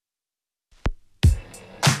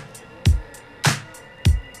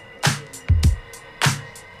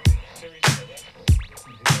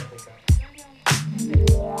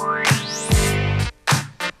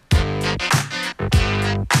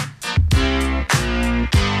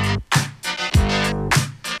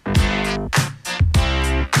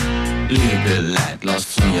liebe Leute,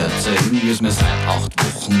 lasst's mir erzählen, wie's mir seit 8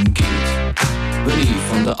 Wochen geht. Wenn ich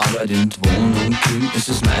von der Arbeit in die Wohnung komm, ist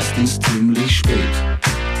es meistens ziemlich spät.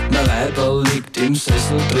 Mein Weiberl liegt im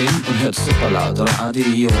Sessel drin und hört super laut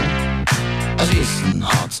Radio. Das Essen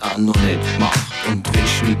hat's auch noch nicht gemacht und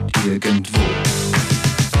Wäsch liegt irgendwo.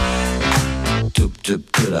 Tup,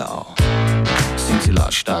 tup, tudau, singt sie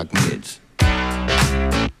lautstark mit.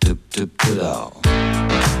 Tup, tup, tudau,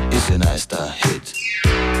 ist ein neuester Hit.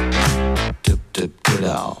 Tup, tup,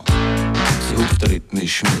 tudau, sie hupft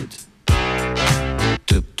rhythmisch mit.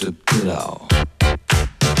 Tup, tup, tudau.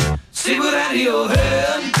 Sie will Radio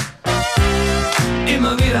hören,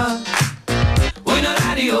 immer wieder. Will nur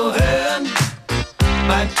Radio hören,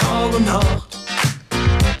 bei Tag und Nacht.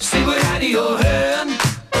 Sie will Radio hören,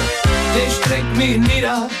 das streckt mich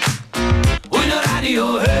nieder. Will nur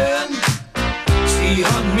Radio hören, sie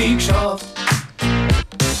hat mich geschafft.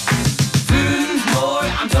 5-mal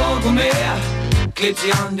am Tag und mehr klebt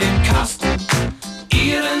sie an den Kasten.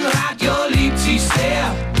 Ihren Radio liebt sie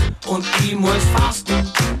sehr und ich muss fasten.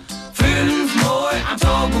 5-mal am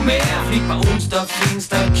Tag und mehr fliegt bei uns der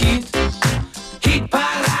Finster-Kid.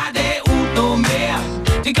 Hitparade und noch mehr,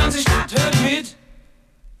 die ganze Stadt hört mit.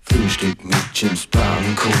 Frühstück mit James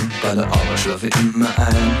Brown kommt bei der Arbeit schlafe immer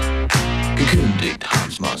ein. Gekündigt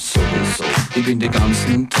haben's mal sowieso, ich bin den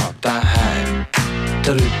ganzen Tag daheim.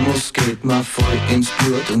 Der Rhythmus geht mir voll ins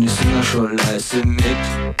Blut und ich singe schon leise mit.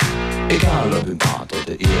 Egal ob im Bad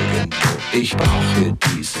oder irgendwo, ich brauche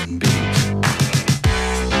diesen Beat.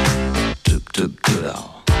 Tup, tup,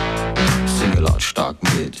 tudau, singe lautstark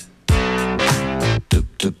mit. Tup,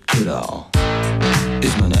 tup, tudau,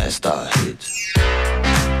 ist mein erster Hit.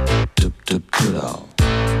 Tup, tup, tudau,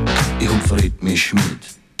 ich hupf rhythmisch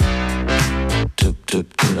mit. Tup,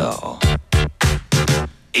 tup, tudau.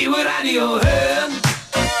 Ich will Radio hören,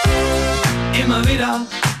 immer wieder.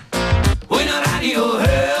 Will nur Radio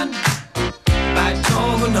hören, bei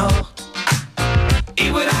Tag und Nacht.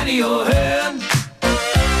 Ich will Radio hören,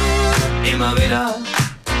 immer wieder.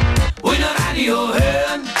 Will nur Radio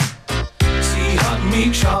hören, sie hat mich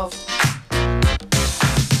geschafft.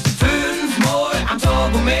 5-mal am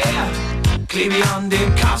Tag und mehr kleb ich an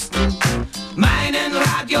dem Kasten. Meinen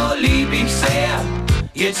Radio lieb ich sehr,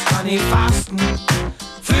 jetzt kann ich fasten.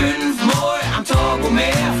 5-mal am Tag und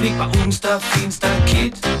mehr fliegt bei uns der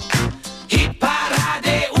Finster-Kid.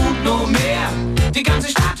 Hitparade und noch mehr, die ganze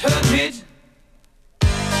Stadt hört mit.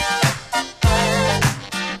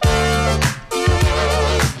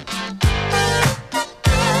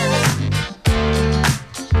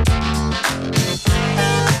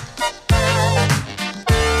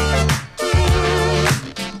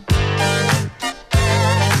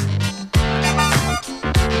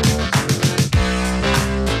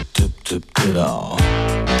 Tudau,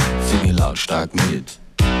 singe lautstark mit.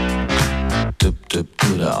 Tup, tup,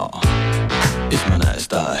 tudau, ist mein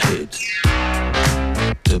erster Hit.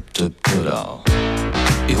 Tup, tup, tudau,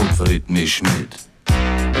 ich hupf rhythmisch mit.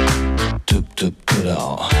 Tup, tup,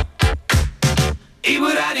 tudau. Ich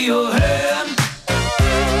will Radio hören,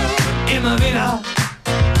 immer wieder.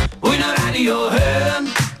 Will nur Radio hören,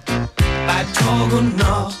 bei Tag und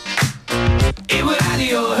Nacht. Ich will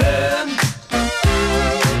Radio hören,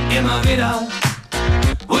 immer wieder.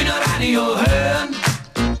 Will nur Radio hören,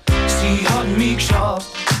 sie hat mich geschafft.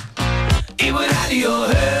 Ich will Radio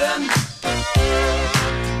hören.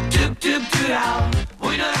 Tup, tup, tudau,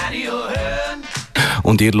 will nur Radio hören.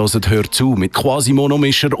 Und ihr hört Hör zu mit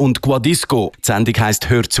Quasi-Monomischer und Guadisco. Die Sendung heisst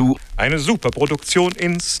Hör zu. Eine Superproduktion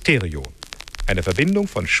in Stereo. Eine Verbindung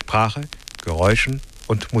von Sprache, Geräuschen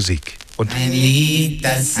und Musik. Und ein Lied,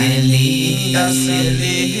 das ihr liebt,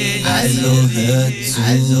 also hört zu,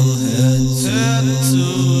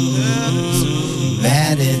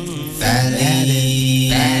 werdet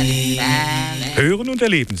verliebt. hören und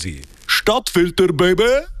erleben Sie Stadtfilter, Baby!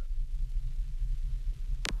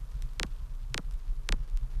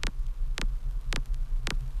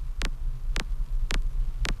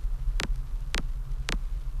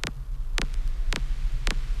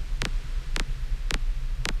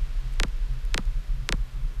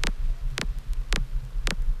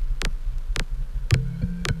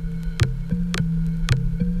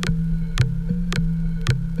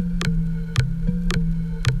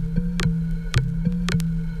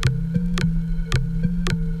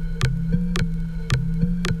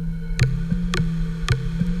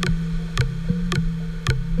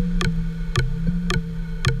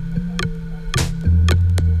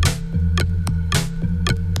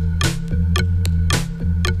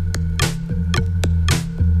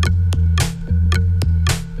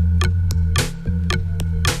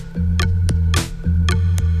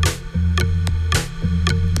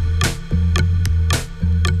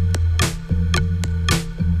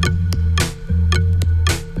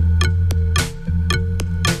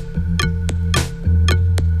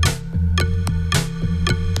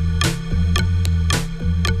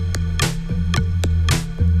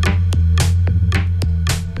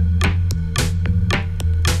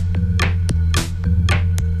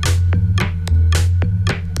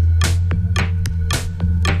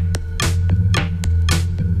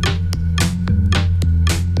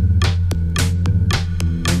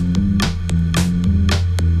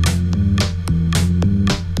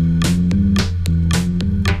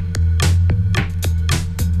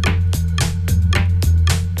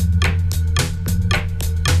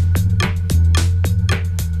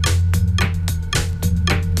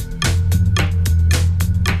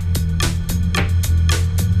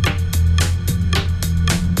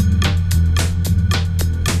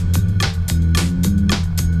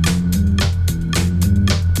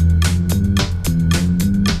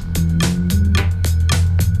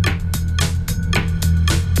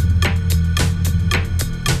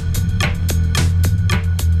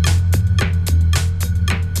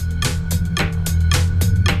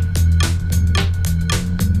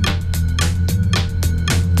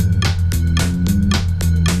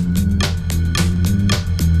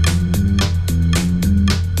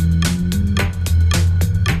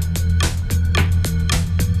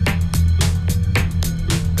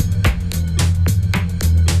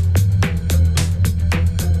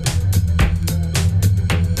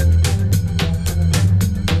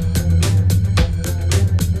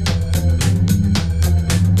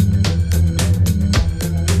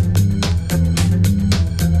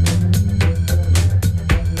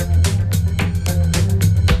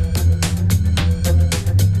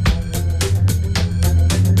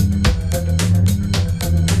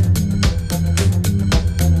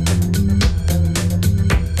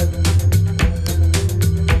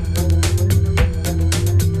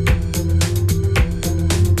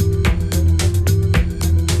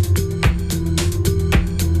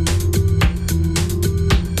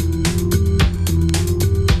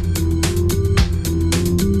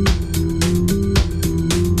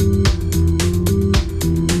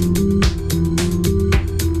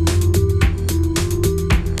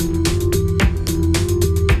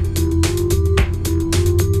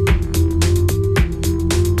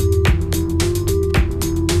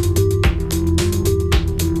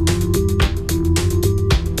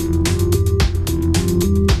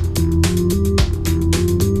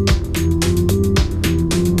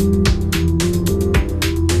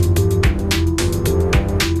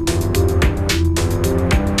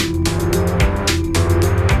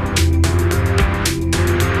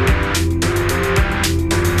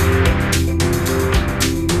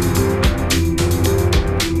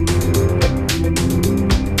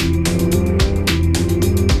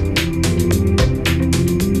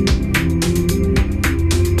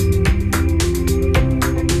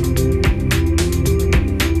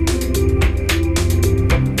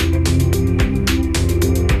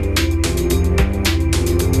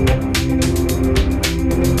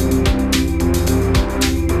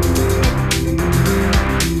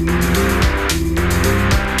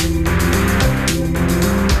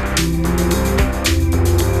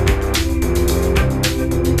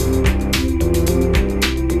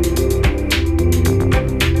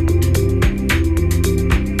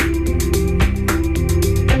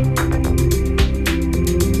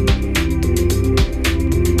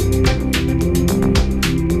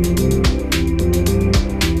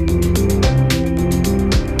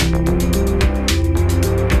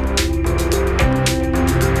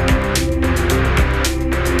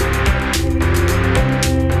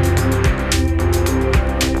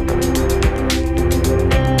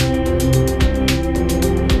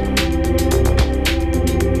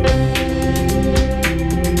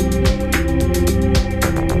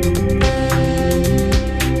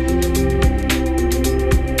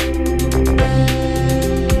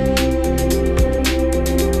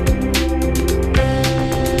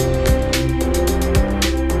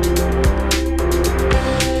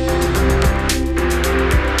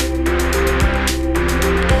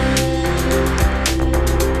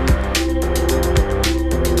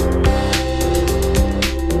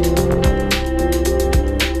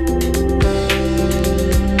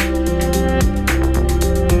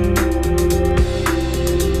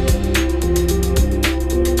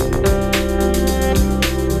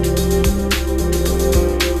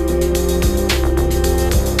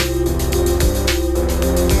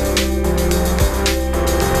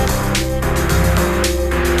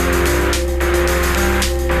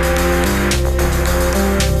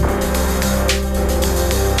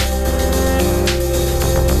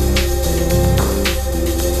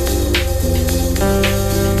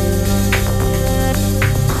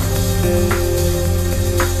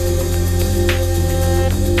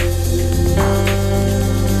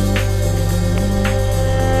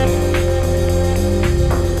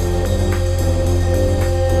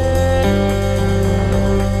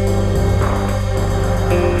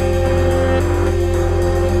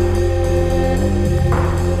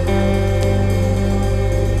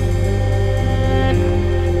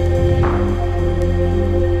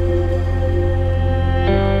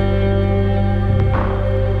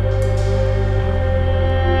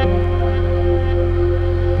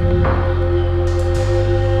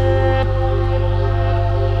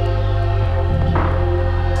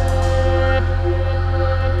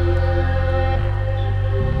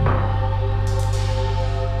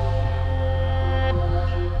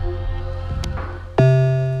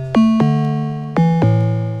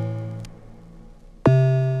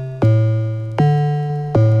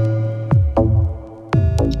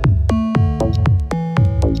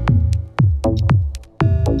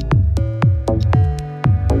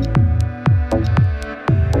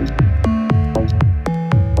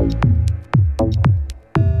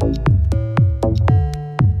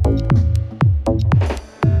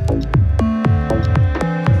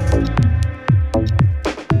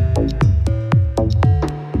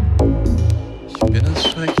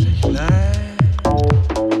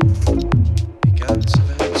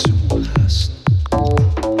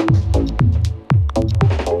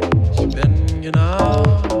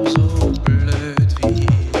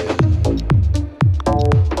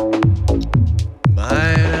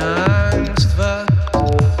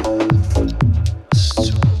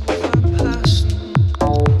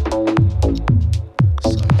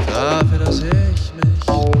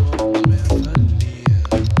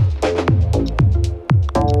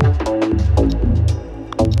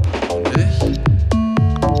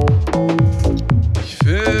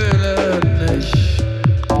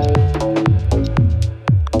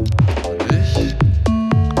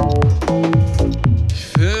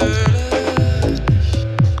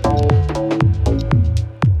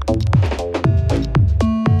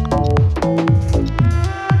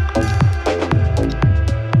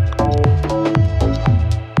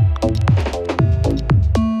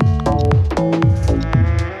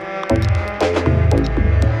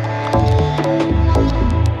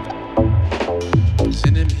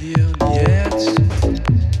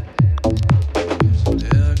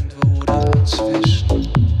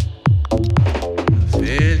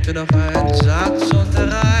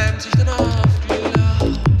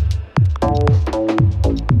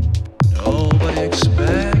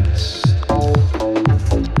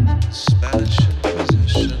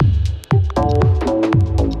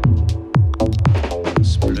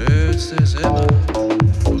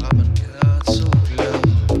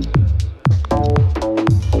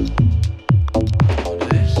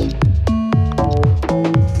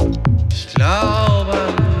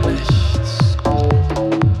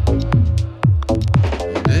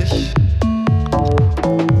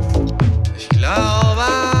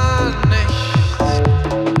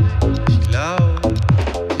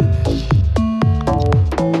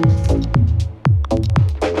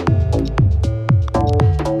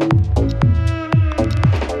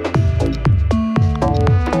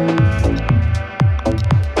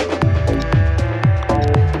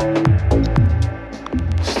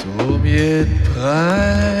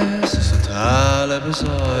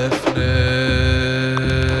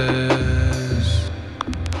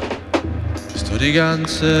 Die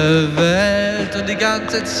ganze Welt und die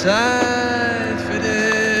ganze Zeit für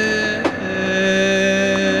dich.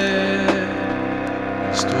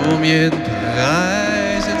 Bist du um jeden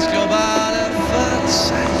Preis ins globale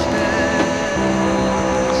Verzeichnis.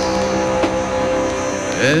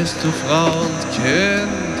 Bist du Frau und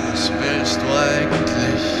Kind, was willst du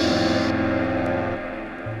eigentlich?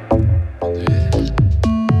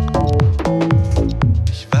 Und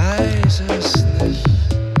ich weiß es nicht.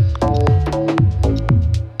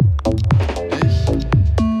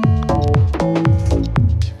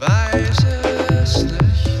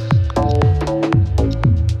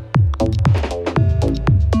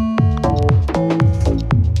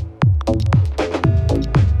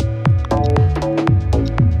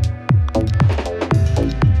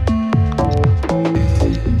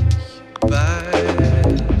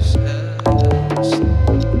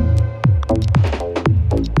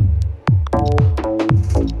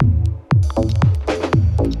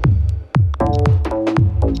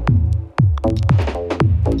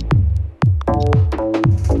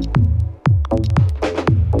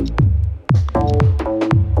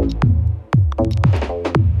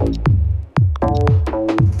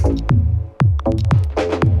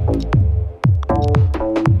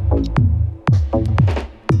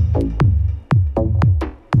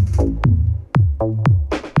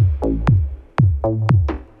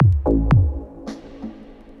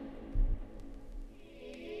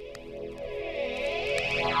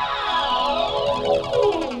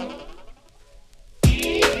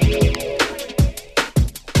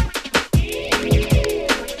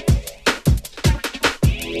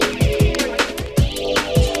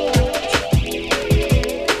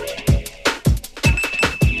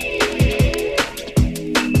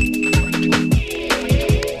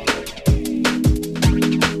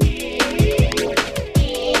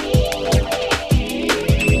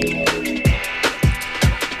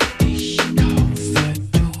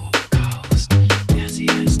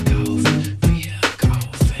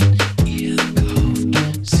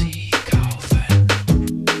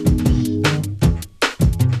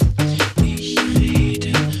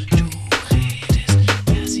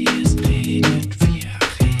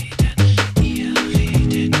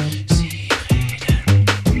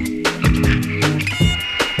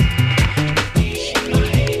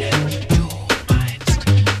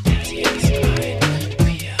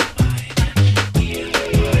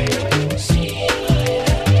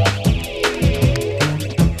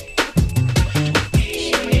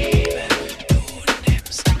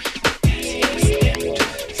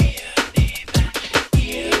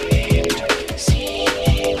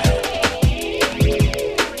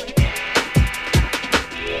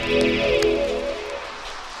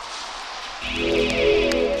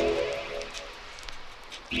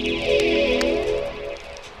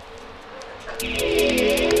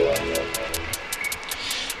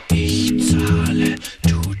 Ich zahle,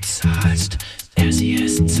 du zahlst.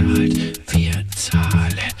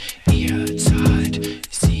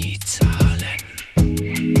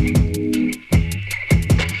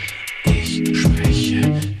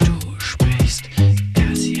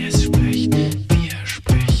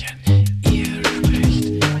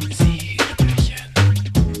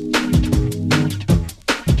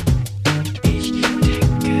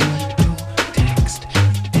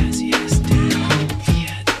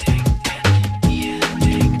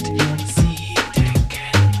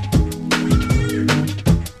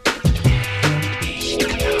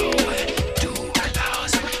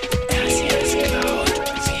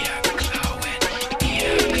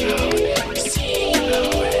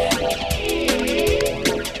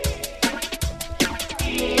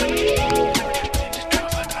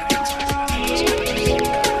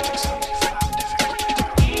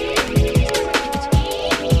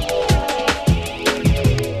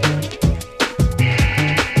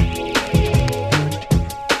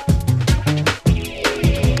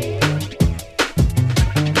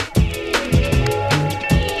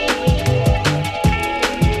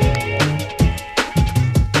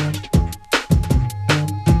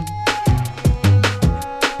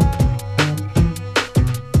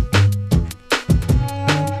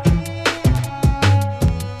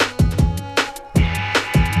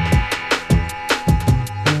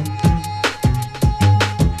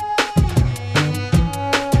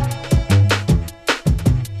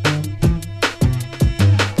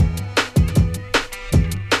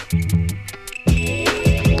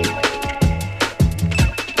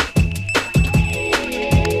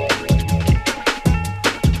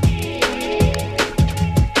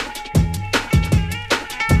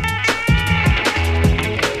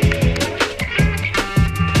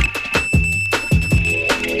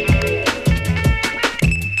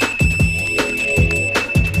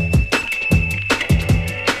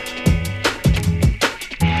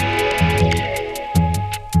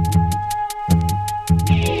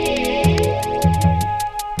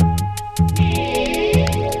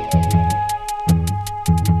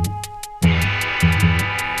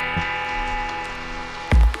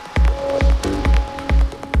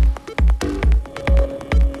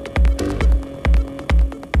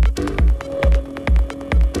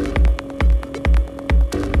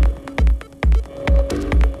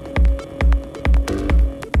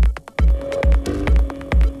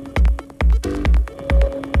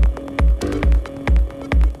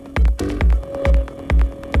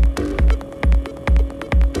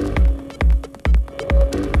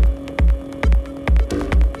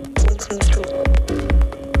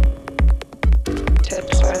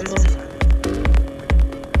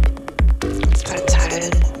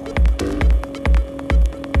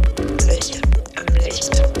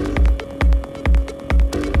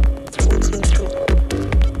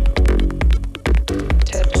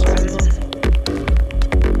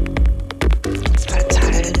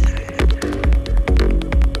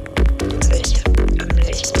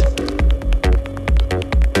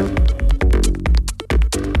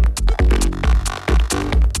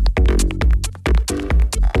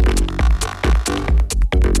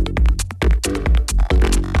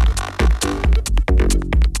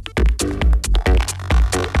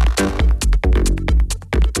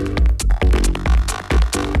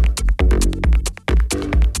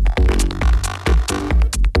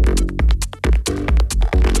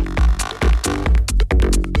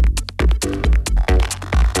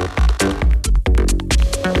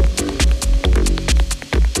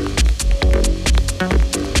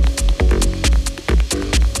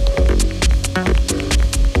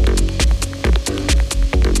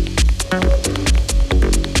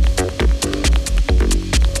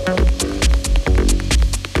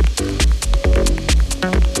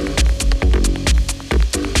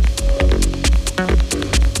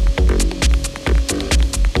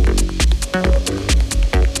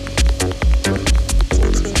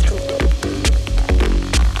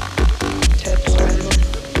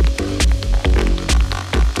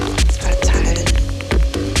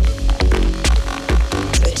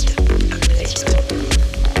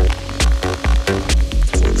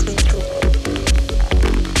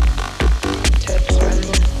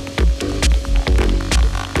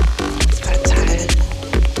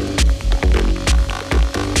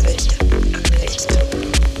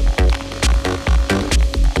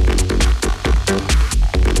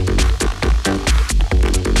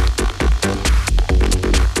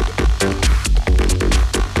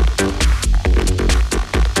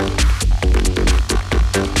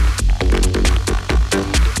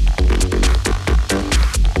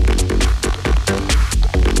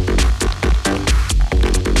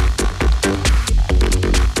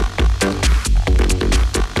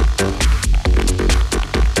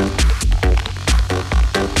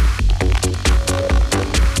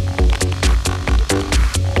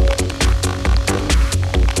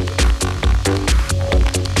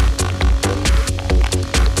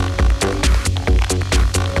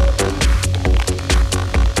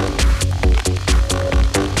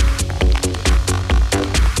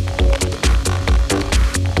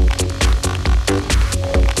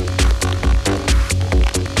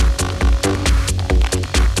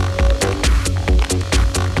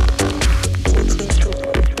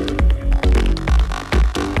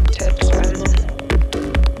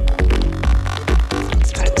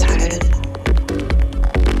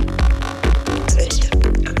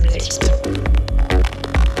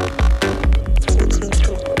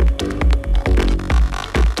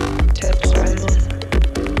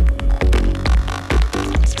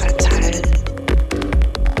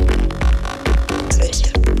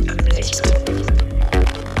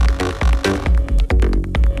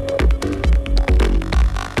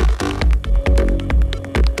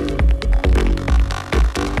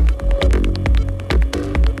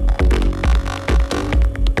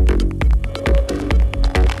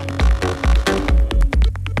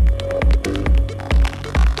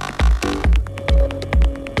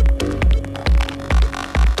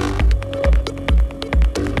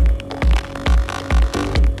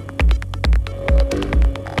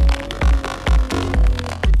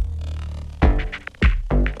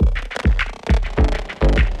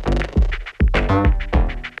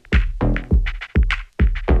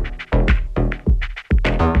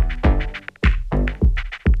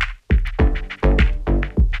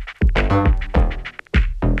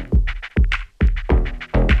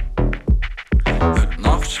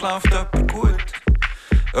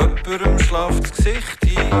 schlaft das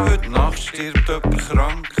Gesicht ein. Heute Nacht stirbt jemand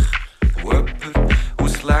krank. Und jemand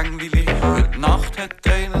aus Längweile. Heute Nacht hat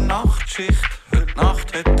eine Nachtschicht. Heute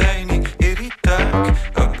Nacht hat eine ihre Tage.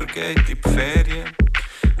 Jemand geht in die Ferien.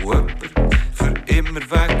 Und jemand für immer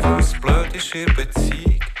weg, weil's blöd ist in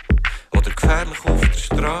Beziehung. Oder gefährlich auf der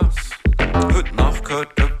Straße. Heute Nacht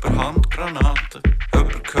hört jemand Handgranaten.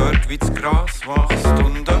 Jemand hört, wie das Gras wächst.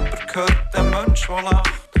 Und jemand hört den Mensch, der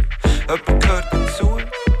lacht. Jemand hört dazu.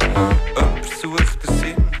 Jemand sucht den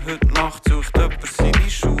Sinn. Heute Nacht sucht jemand seine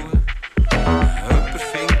Schuhe. Jemand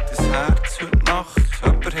findet das Herz heute Nacht.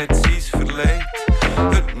 Jemand hat sei's verleiht.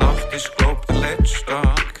 Heute Nacht ist, glaub, der letzte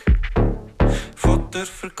Tag von der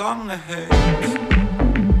Vergangenheit.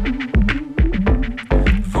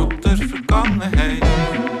 Von der Vergangenheit.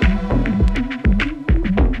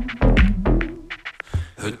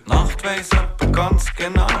 Heute Nacht weiss jemand ganz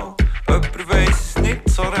genau. Jemand weiss es nicht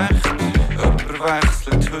so recht. Jemand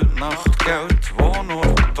wechselt heute Nacht Geld,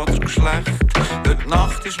 Wohnort oder Geschlecht. Heute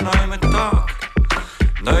Nacht ist neuer Tag.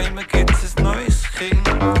 Neuer gibt's ein neues Kind.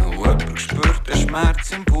 Und jemand spürt einen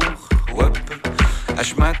Schmerz im Bauch. Und jemand ein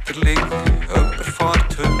Schmetterling. Jemand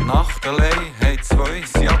fährt heute Nacht allein. Hey, zwei,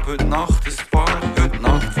 sie ab heute Nacht ein Paar. Heute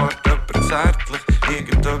Nacht fährt jemand zärtlich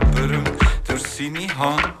irgendjemandem durch seine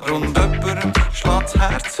Haare. Und jemandem schlägt das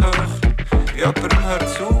Herz hoch. Jemandem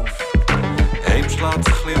hört's auf. Einem schlägt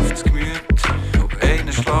sich ein bisschen aufs Gemüt. Und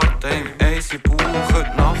einer schlägt einem eins in den Bauch.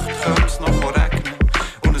 Heute Nacht könnte es noch regnen.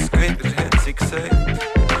 Und ein Gewitter hat sie gesagt.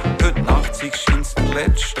 Heute Nacht scheint's der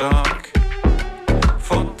letzte Tag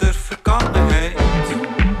von der Vergangenheit.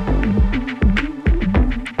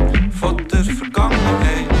 Von der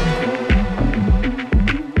Vergangenheit.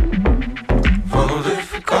 Von der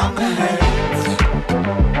Vergangenheit.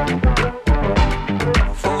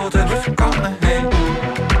 Von der Vergangenheit.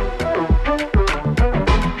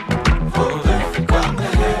 Von der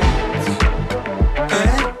Vergangenheit. Hey,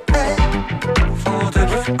 hey. Von der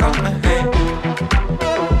Vergangenheit.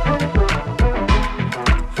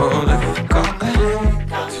 Von der Vergangenheit. Von der Vergangenheit.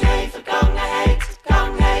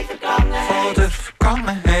 Von der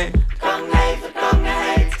Vergangenheit.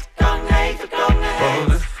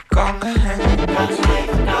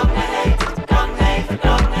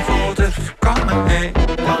 Von der Vergangenheit.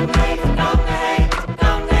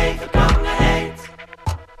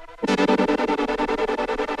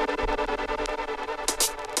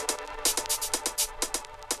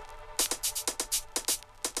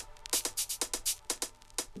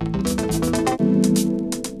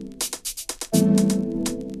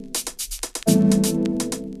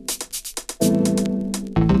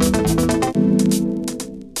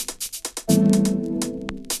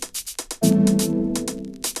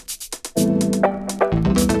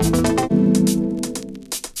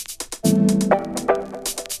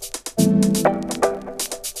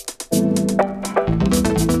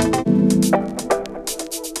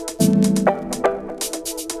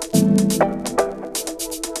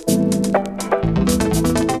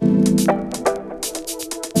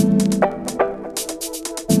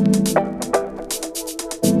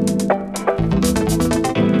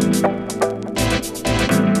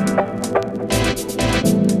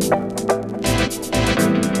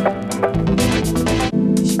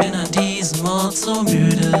 So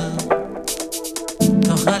müde,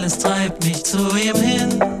 doch alles treibt mich zu ihm hin.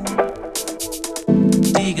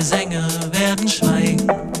 Die Gesänge werden schweigen,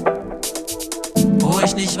 wo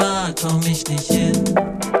ich nicht war, komm ich nicht hin.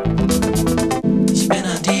 Ich bin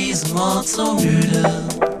an diesem Ort so müde,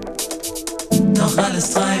 doch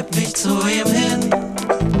alles treibt mich zu ihm hin.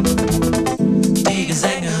 Die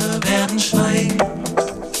Gesänge werden schweigen,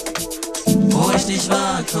 wo ich nicht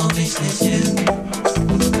war, komm ich nicht hin.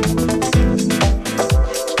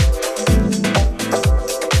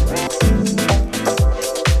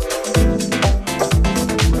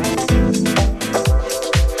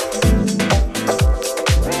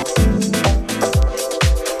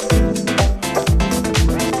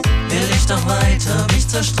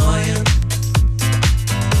 Zerstreuen.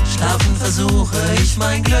 Schlafen versuche ich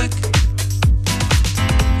mein Glück.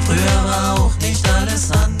 Früher war auch nicht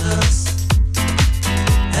alles anders.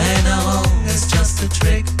 Erinnerung ist just a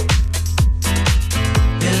trick.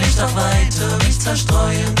 Will ich doch weiter mich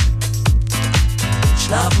zerstreuen.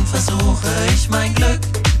 Schlafen versuche ich mein Glück.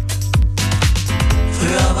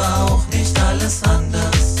 Früher war auch nicht alles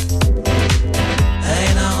anders.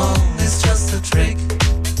 Erinnerung ist just a trick.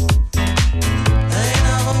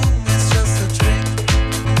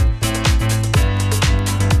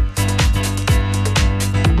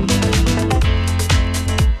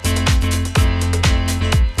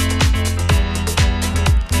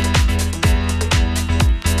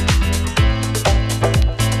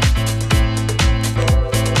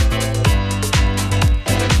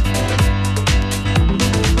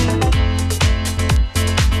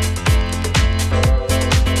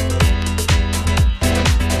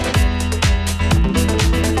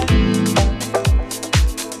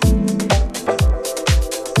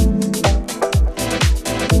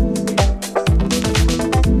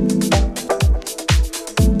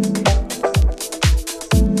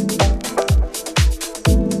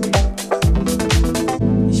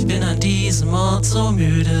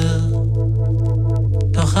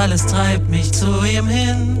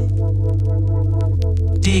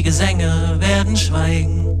 Die Gesänge werden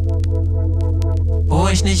schweigen. Wo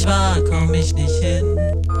ich nicht war, komm ich nicht hin.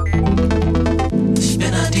 Ich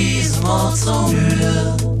bin an diesem Ort so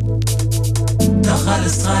müde, doch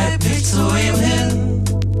alles treibt mich zu ihm hin.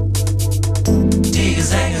 Die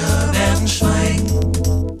Gesänge werden schweigen.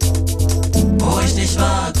 Wo ich nicht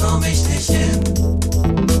war, komm ich nicht hin.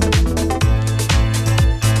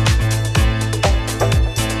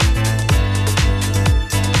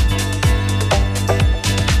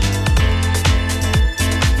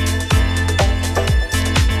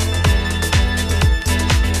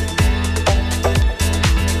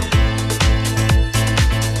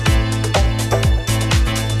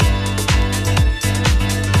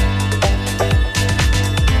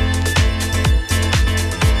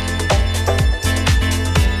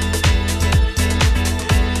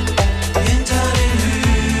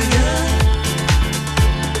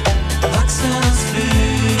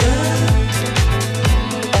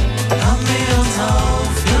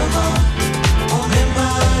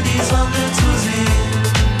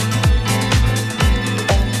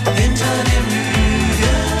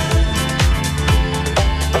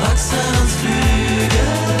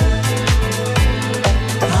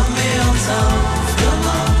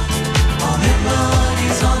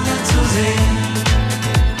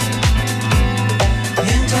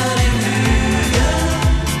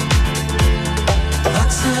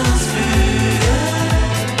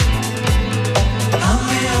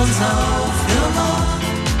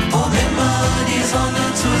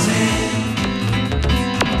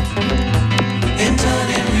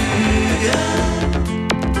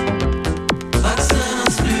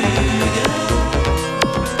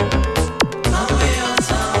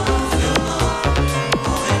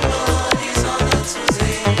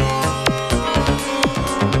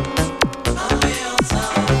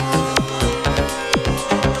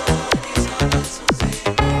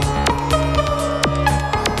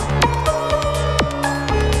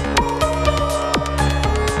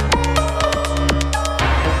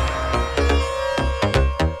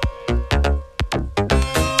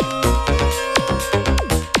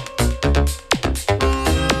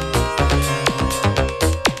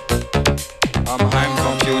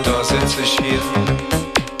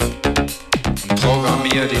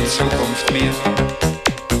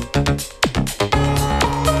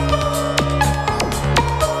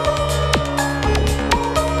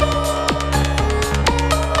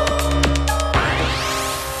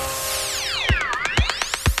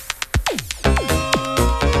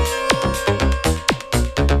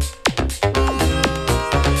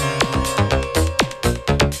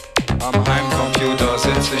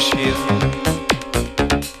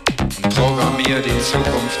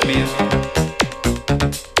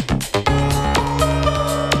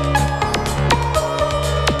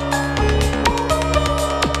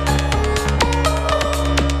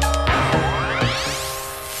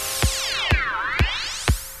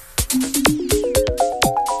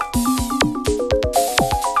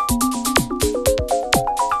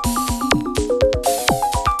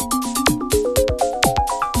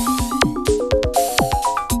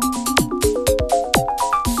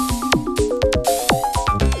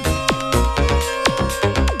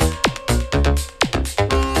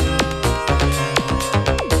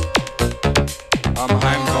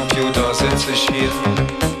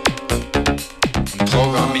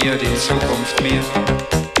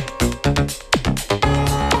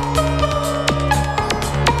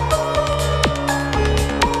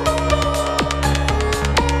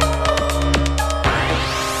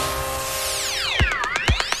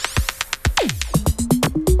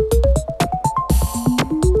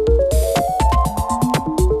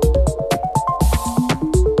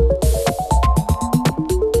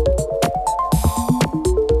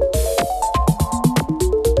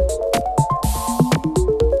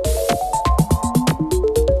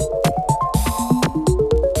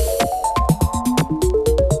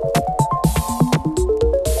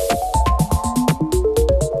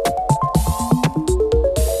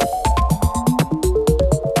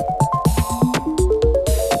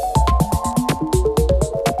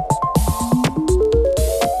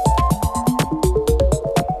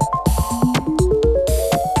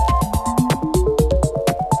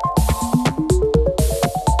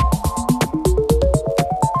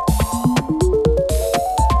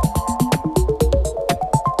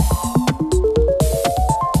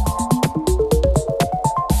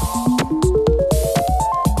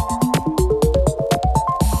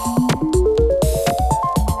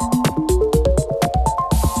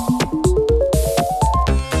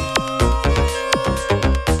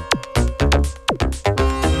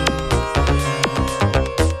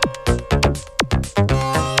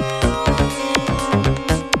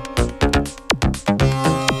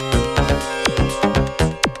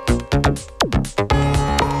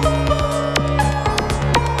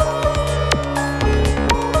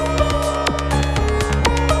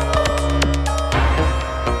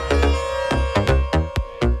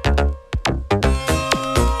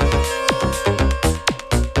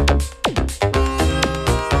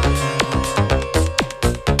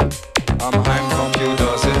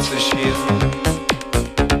 ich hier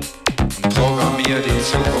und programmiere die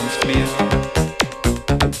Zukunft mir.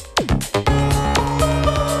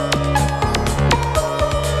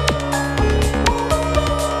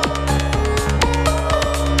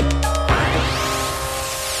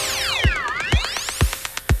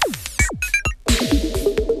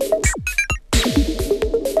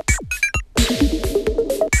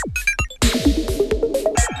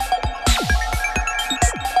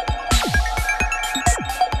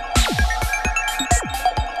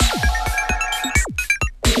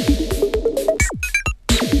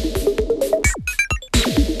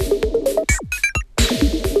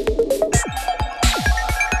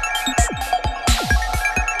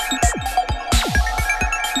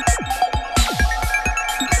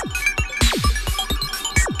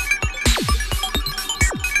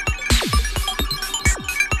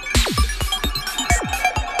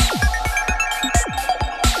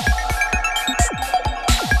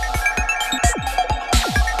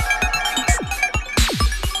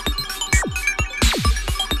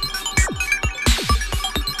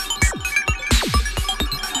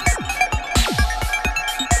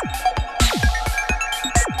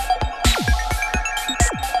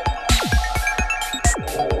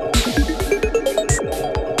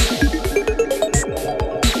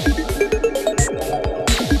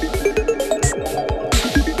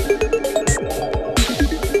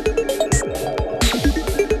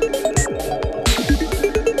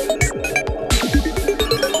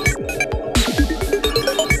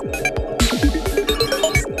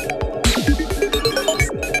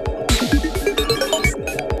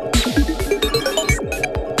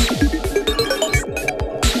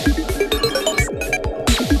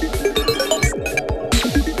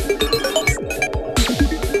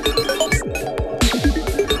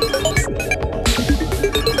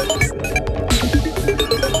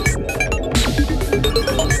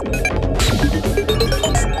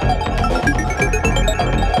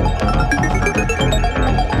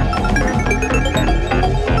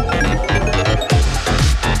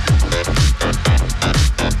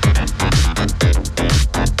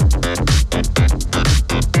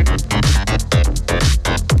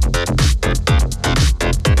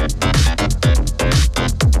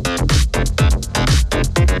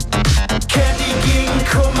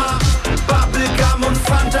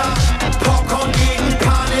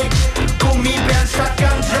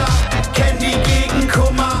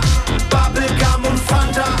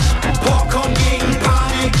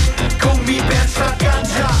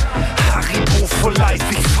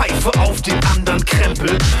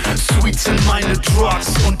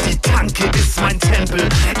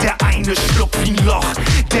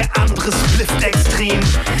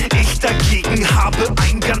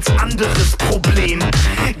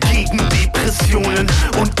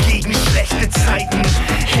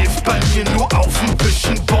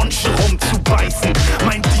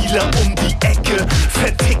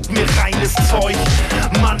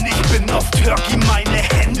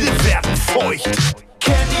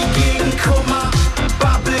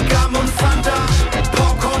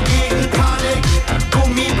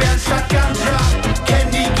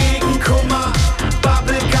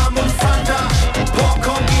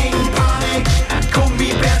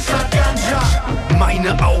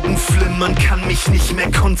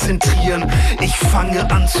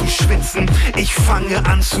 Ich fange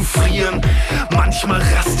an zu frieren, manchmal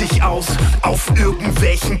raste ich aus auf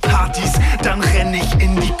irgendwelchen Partys. Dann renn ich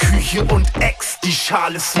in die Küche und ex die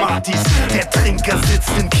Schale Smarties. Der Trinker sitzt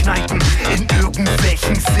in Kneipen, in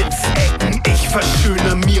irgendwelchen Sitzecken. Ich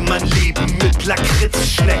verschöne mir mein Leben mit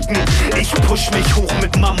Lakritzschnecken. Ich push mich hoch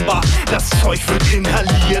mit Mamba, das Zeug wird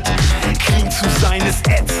inhaliert. Clean zu sein ist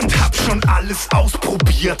ätzend, hab schon alles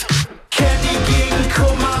ausprobiert. Candy gegen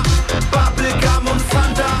Kummer, Bubblegum und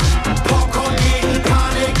Fanta, Popcorn gegen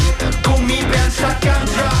Panik, Gummibären statt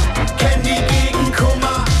Ganja. Candy gegen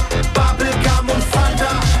Kummer, Bubblegum und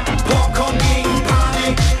Fanta, Popcorn gegen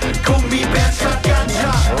Panik, Gummibären statt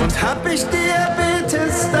Ganja. Und hab ich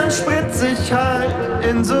Diabetes, dann spritz ich halt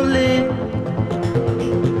Insulin.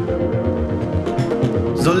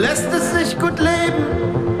 So lässt es sich gut leben,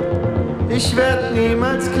 ich werd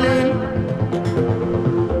niemals clean.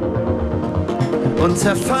 Und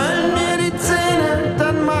zerfallen mir die Zähne,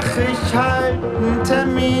 dann mach ich halt einen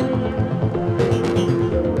Termin.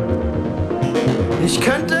 Ich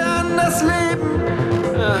könnte anders leben,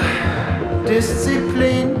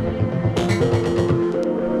 Disziplin.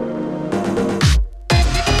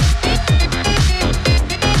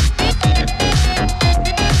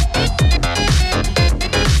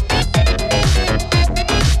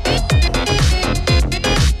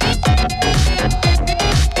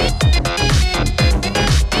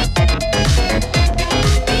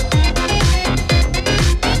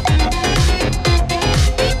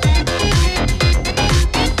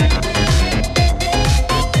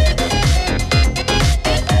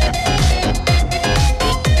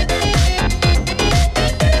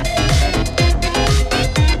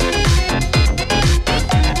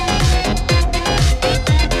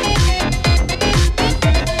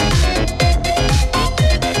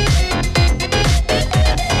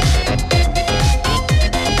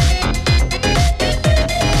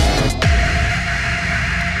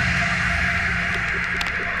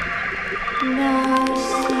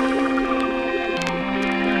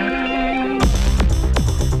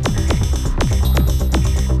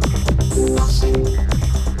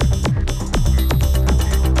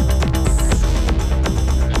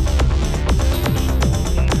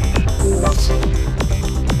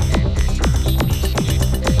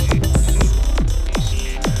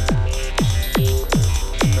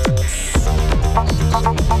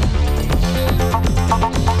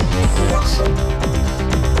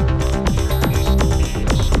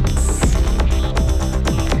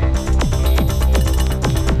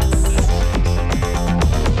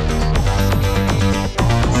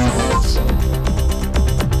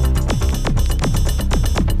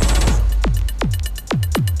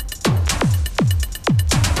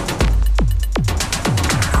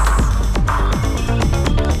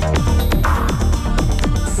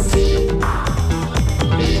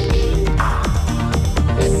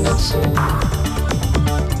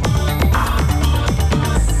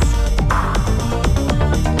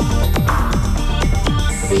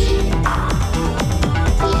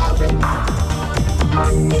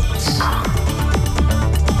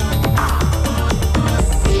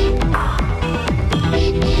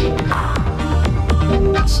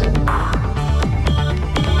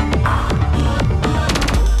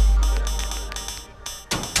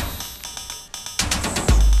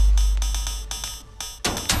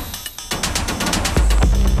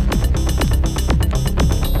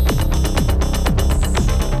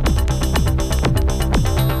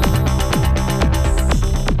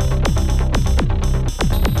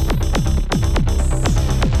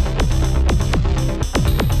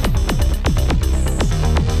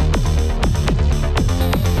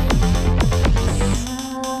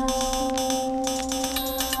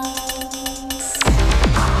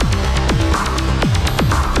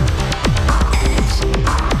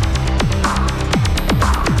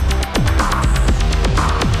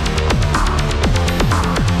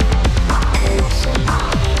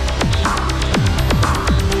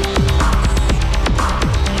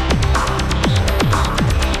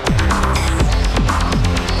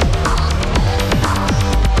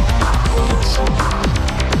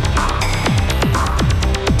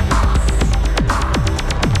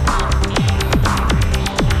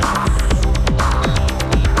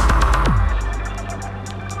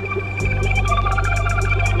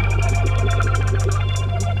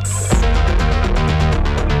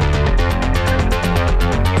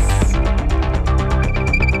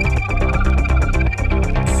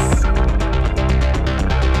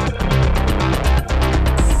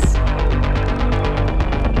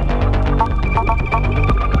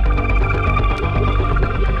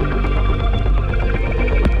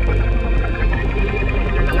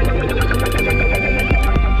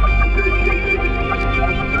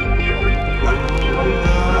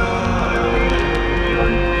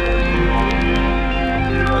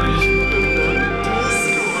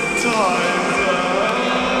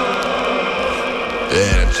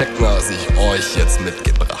 Checkt mal, was ich euch jetzt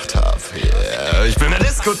mitgebracht habe. Yeah. Ich bin der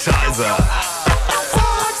Disco-Tizer.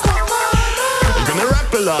 Ich bin der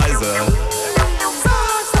Rappelizer.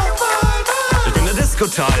 Ich bin der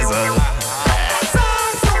Disco-Tizer.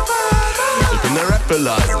 Ich bin der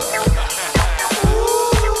Rappelizer.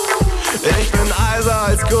 Ich bin eiser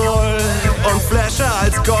als Gold und flasher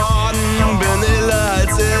als Gordon. Bin iller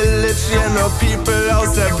als Illich, hier nur People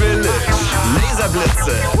aus der Village.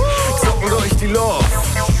 Laserblitze zucken durch die Luft.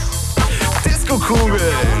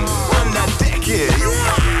 Disco-Kugeln an der Decke,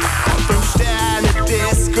 yeah.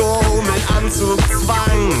 5-Sterne-Disco mit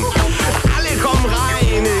Anzugzwang. Alle kommen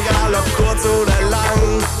rein, egal ob kurz oder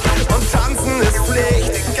lang. Und tanzen ist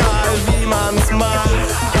Pflicht, egal wie man's macht.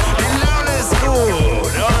 Die Laune ist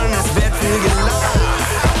gut und es wird viel gelacht.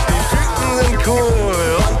 Die Typen sind cool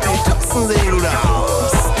und die Tutzen sehen gut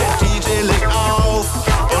aus. Der DJ legt auf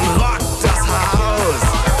und rockt das Haus.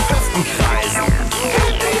 Hüften kreisen,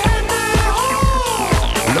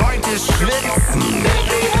 Leute schwitzen.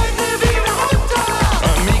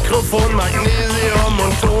 Am Mikrofon Magnesium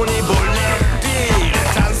und Toni Boletti. Der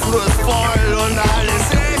Tanzflur ist voll und alles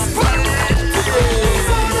ist Paletti. Die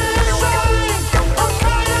Sonne scheint und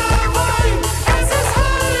keiner weint. Es ist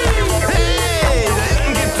heiß. Hey, da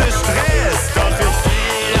hinten gibt es Stress, doch ich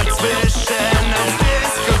geh dazwischen als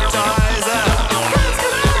Disco-Tizer. Ganz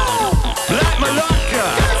genau. Bleib mal locker.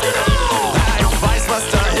 Ganz genau. Ich weiß, was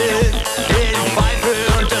da hilft. Die Pfeife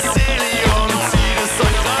und das Helium zieht es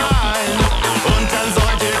euch rein. Und dann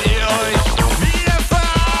solltet ihr euch wieder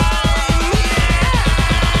vereinen.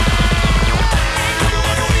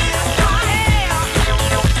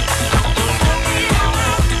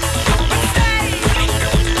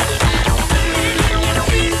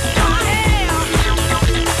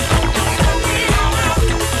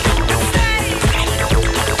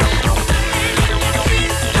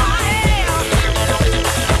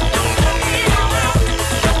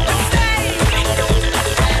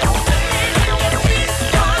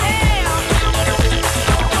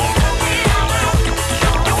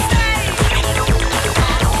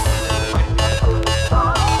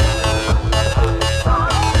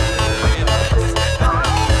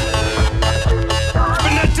 Ich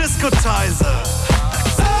bin der Disco-Tizer.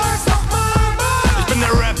 Sag's doch mal, Mann. Ich bin der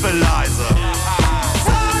Rappelizer.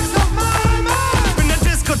 Sag's doch mal, Mann. Ich bin der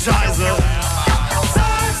Disco-Tizer.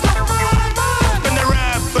 Sag's doch mal, Mann. Ich bin der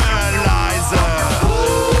Rappelizer.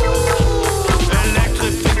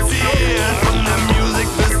 Elektrifiziert, von der Musik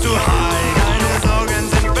bist du high. Deine Sorgen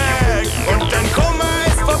sind weg und dein Kummer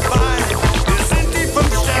ist vorbei. Wir sind die 5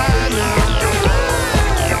 Sterne.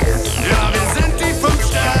 Ja, wir sind die 5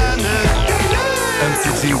 Sterne.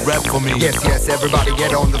 MCG rap for me. Yes, yes, everybody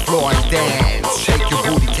get on the floor and dance. Shake your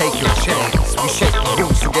booty, take your chance. We shake the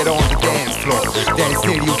boots to get on the dance floor. Dance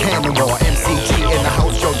till you can no more. MCG in the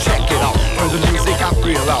house, yo, check it out. For the music, I'm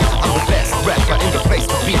real out. I'm the best rapper in the place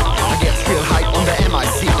to be. I get real hype on the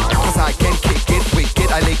MIC. Cause I can kick it,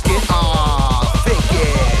 wicked, I lick it, thick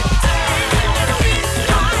it.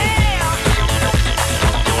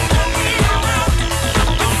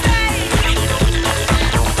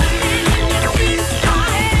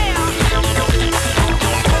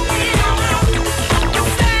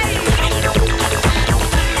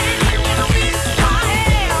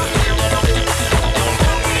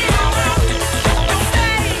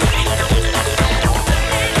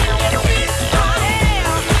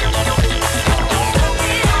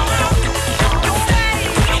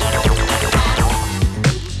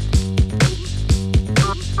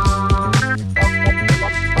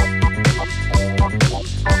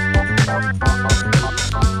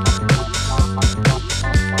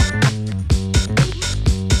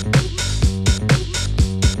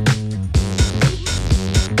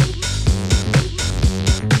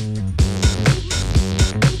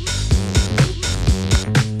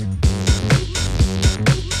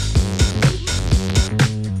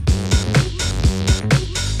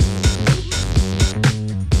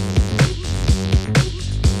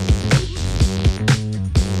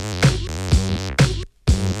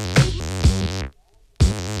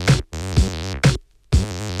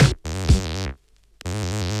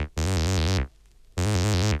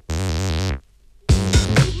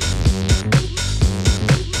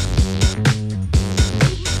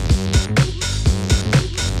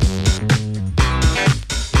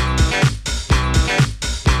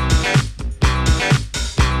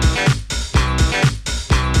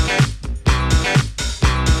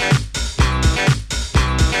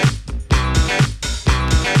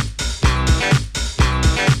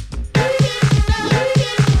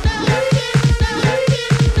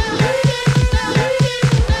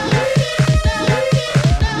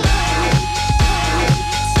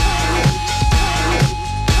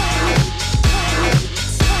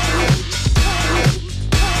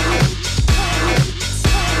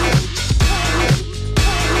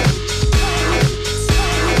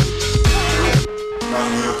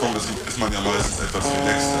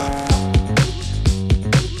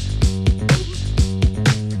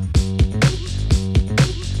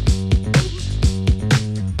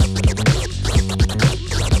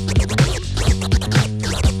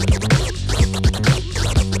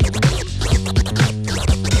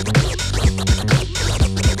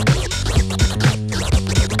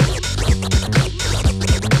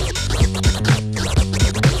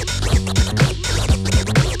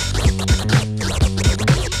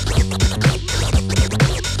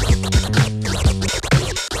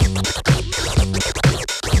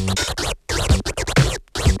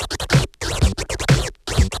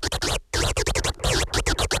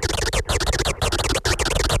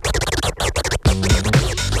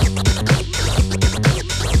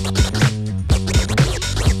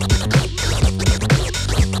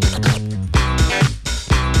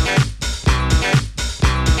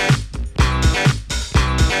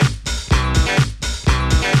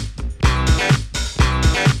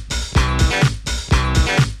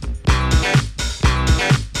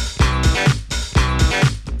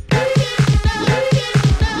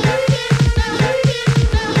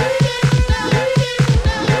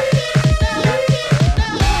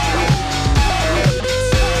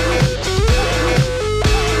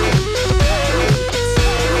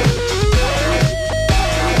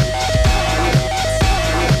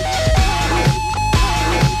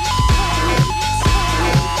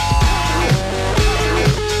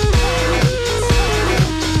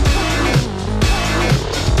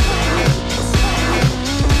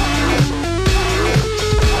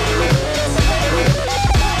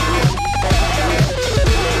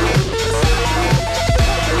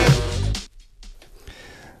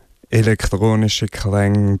 Elektronische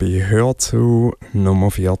Klänge bei Hör Zu, Nummer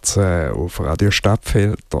 14 auf Radio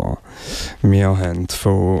Stadtfilter. Wir haben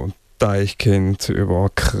von Deichkind über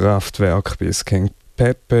Kraftwerk bis King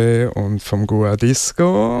Pepe und vom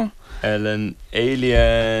Guadisco. Alien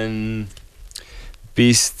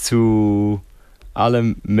bis zu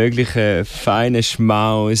allem möglichen feinen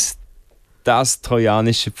Schmaus. Das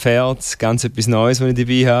trojanische Pferd, ganz etwas Neues, was ich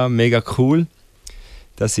dabei habe, mega cool.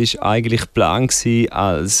 Das war eigentlich geplant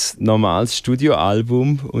als normales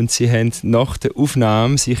Studioalbum und sie haben nach der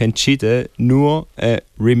Aufnahme sich entschieden, nur eine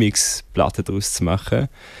Remix-Platte daraus zu machen.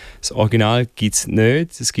 Das Original gibt es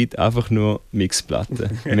nicht, es gibt einfach nur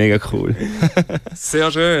Mixplatten. Mega cool.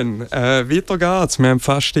 Sehr schön. Weiter geht's. Wir haben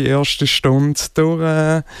fast die erste Stunde durch.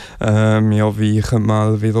 Wir weichen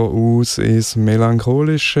mal wieder aus ins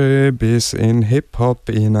Melancholische bis in Hip-Hop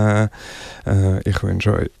rein. Ich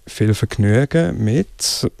wünsche euch viel Vergnügen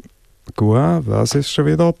mit... Gut, was ist schon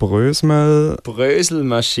wieder?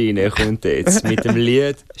 Bröselmaschine kommt jetzt mit dem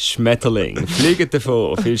Lied Schmetterling. Fliegt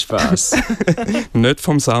davor, viel Spaß. Nicht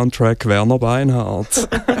vom Soundtrack Werner Beinhardt.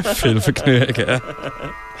 Viel Vergnügen.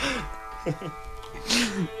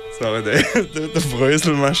 Sorry, der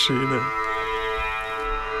Bröselmaschine.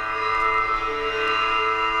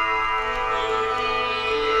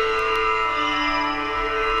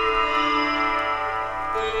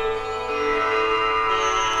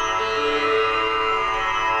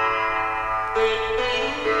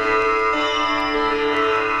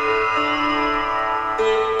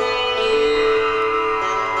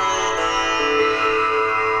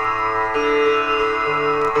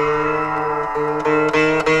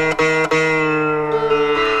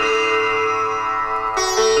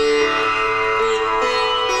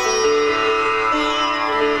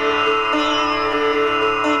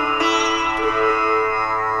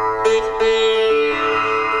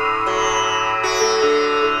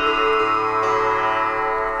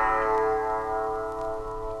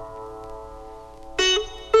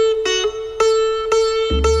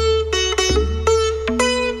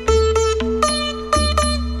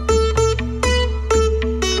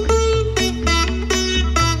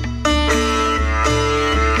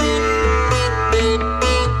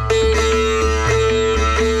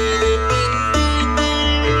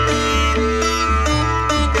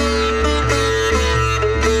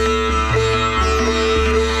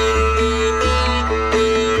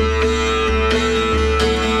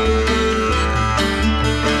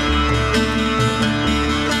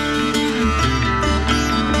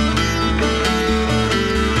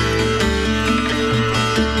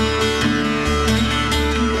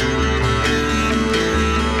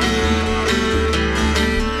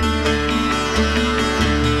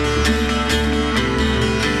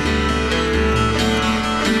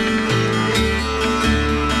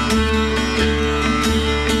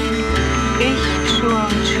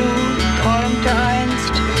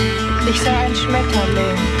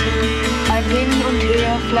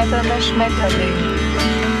 Schmetterling,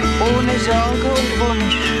 ohne Sorge und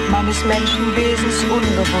Wunsch meines Menschenwesens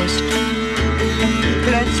unbewusst.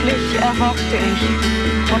 Plötzlich erwachte ich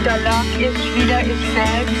und da lag ich wieder ich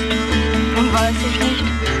selbst. Nun weiß ich nicht,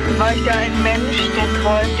 war ich da ein Mensch, der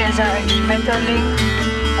träumt, er sei ein Schmetterling,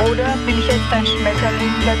 oder bin ich jetzt ein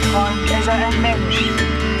Schmetterling, der träumt, er sei ein Mensch.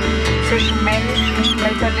 Zwischen Mensch und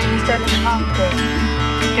Schmetterling ist eine Schranke.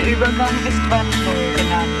 Der Übergang ist Wandnull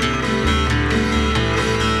genannt.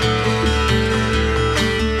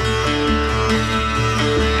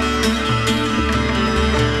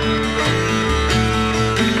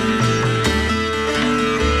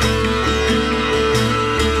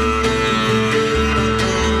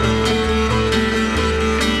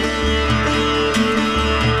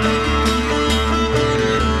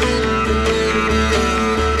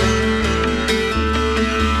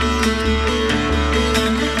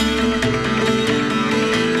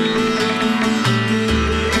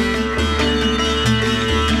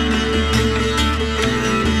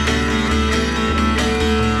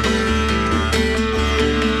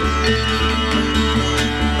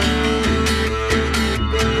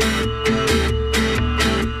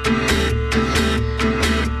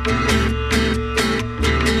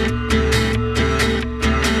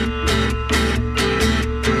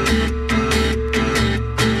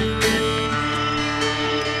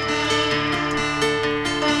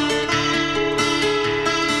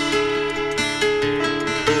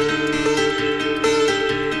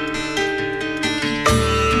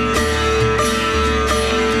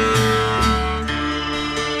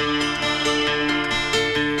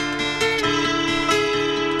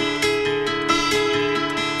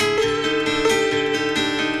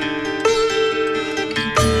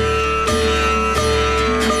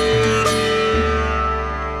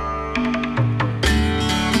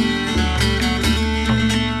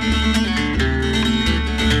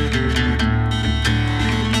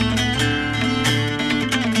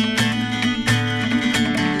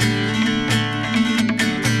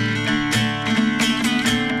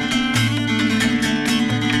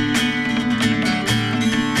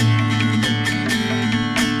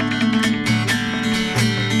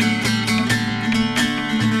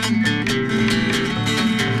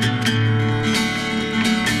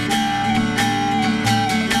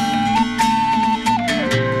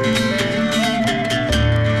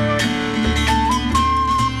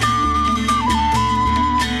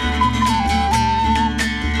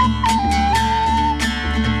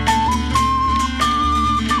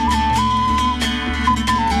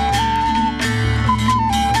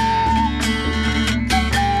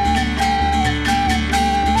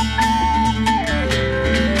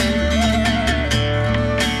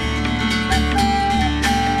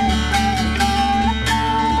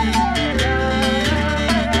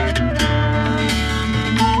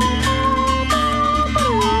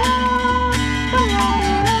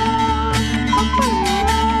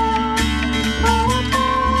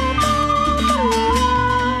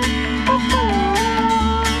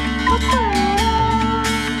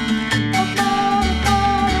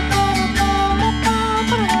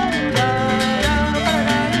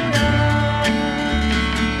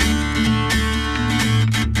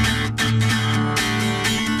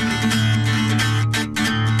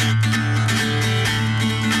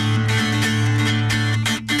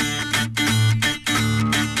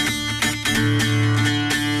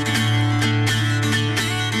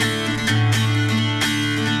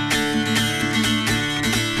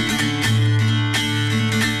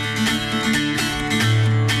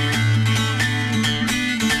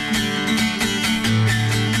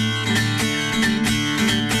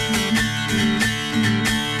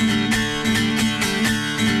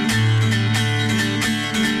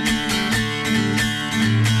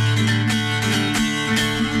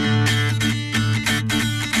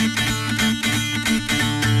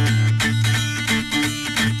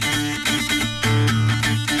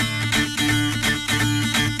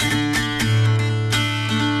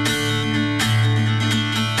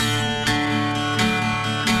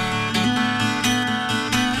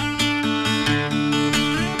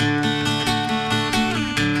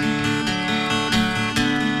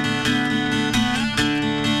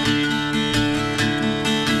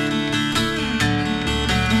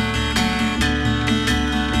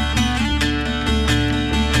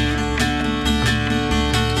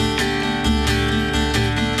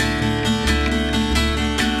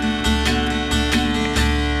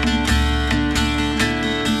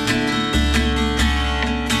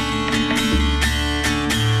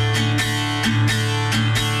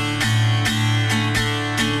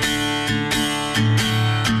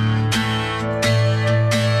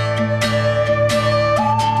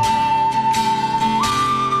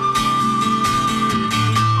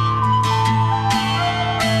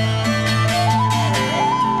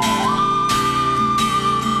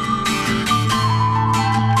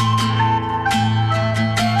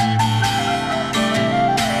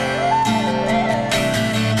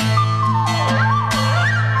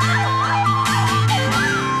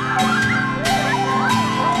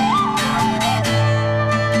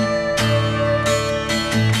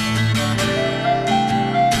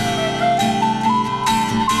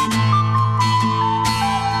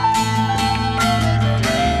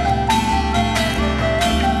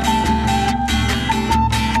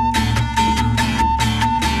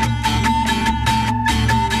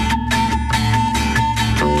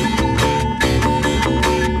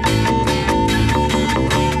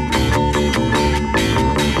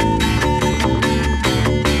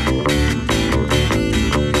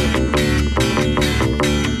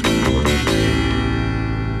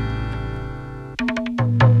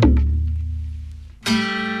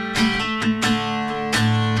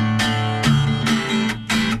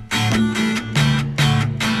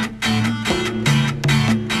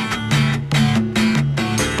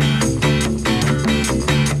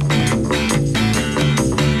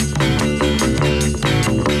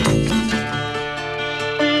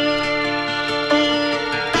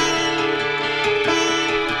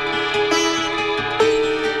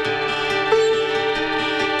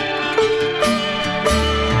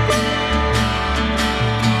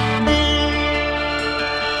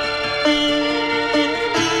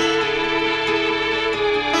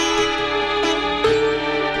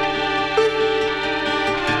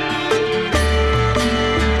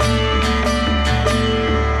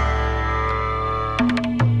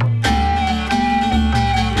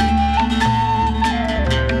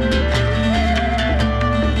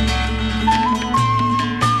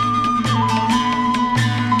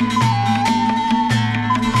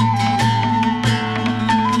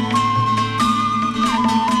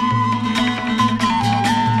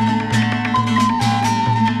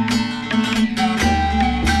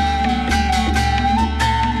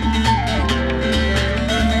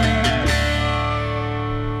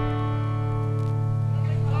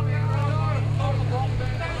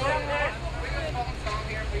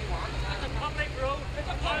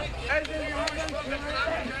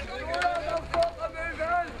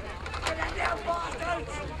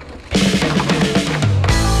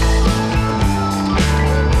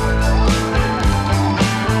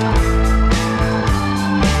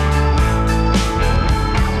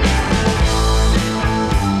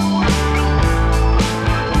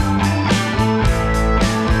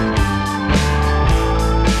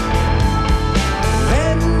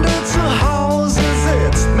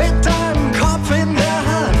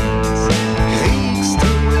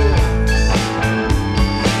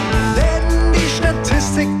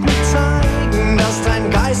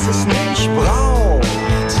 es nicht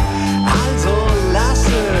braucht, also lass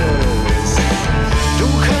es. Du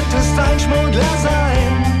könntest ein Schmuggler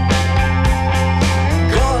sein,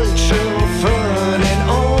 Goldschirm für den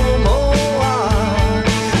Omoa.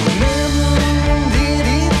 Nimm dir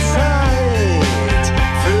die Zeit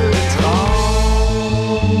für den Traum.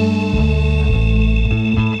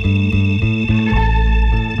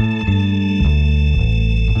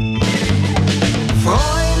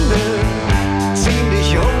 Freunde ziehen dich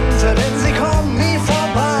runter, denn sie kommen nie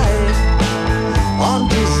vorbei. Und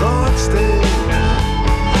du sorgst dich.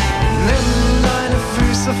 Nimm deine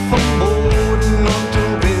Füße vom Boden und du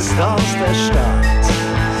bist aus der Stadt.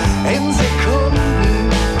 In Sekunden,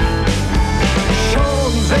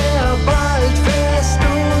 schon sehr bald wirst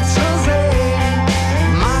du zu sehen.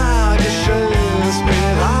 Magisches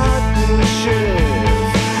Piratenschiff.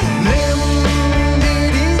 Nimm dir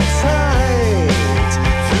die Zeit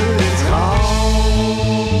für den Traum.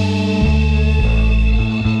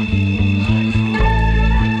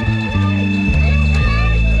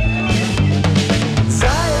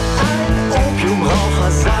 Sei ein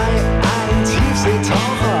Opiumraucher, sei ein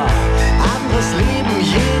Tiefseetaucher, anderes Leben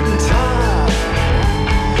jeden Tag.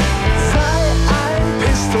 Sei ein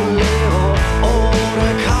Pistolero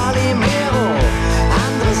oder Calimero,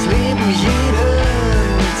 anderes Leben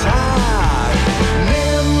jeden Tag.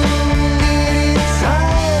 Nimm dir die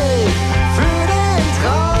Zeit für den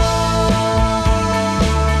Traum.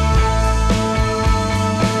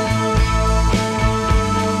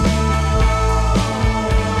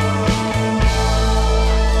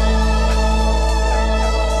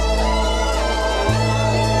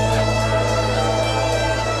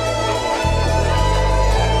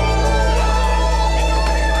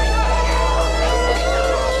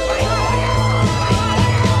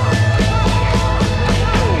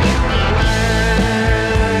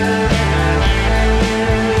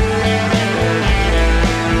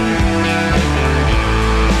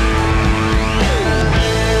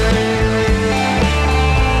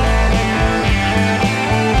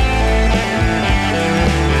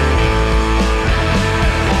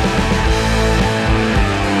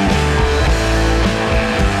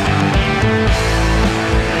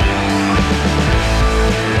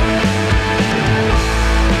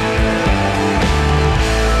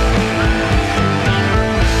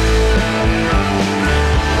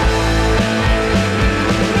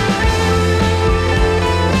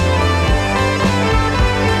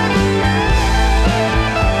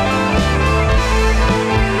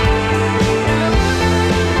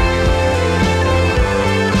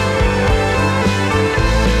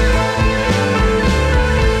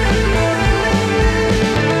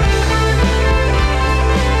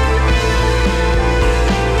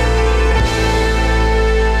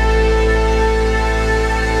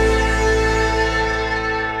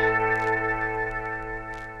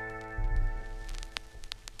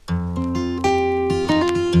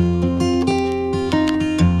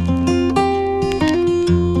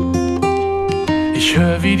 Ich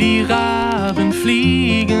hör, wie die Raben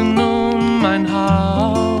fliegen um mein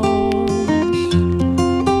Haus.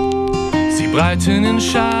 Sie breiten in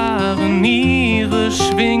Scharen ihre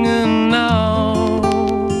Schwingen aus.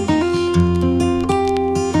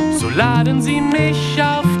 So laden sie mich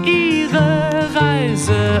auf ihre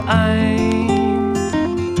Reise ein.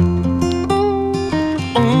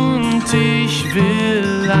 Und ich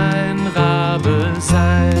will ein Rabe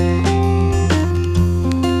sein.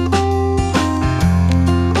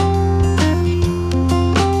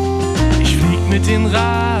 Mit den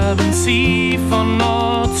Raben zieh von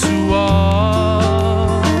Ort zu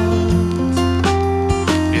Ort.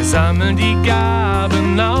 Wir sammeln die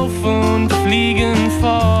Gaben auf und fliegen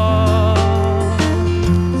fort.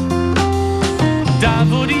 Da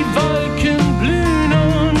wo die Wolken blühen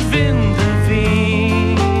und Winde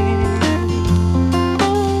wehen,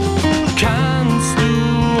 kannst du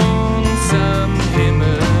uns am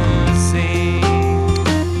Himmel sehen.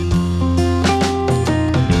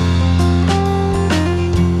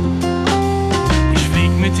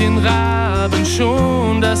 Mit den Raben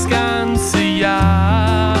schon das ganze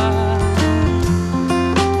Jahr,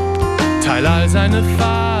 teil all seine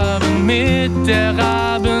Farben mit der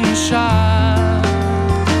Rabenschar.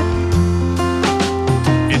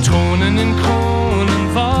 Wir thronen in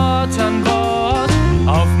Kronen Wort an Wort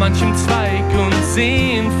auf manchem Zweig und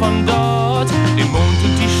sehen von dort den Mond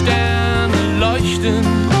und die Sterne leuchten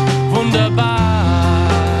wunderbar.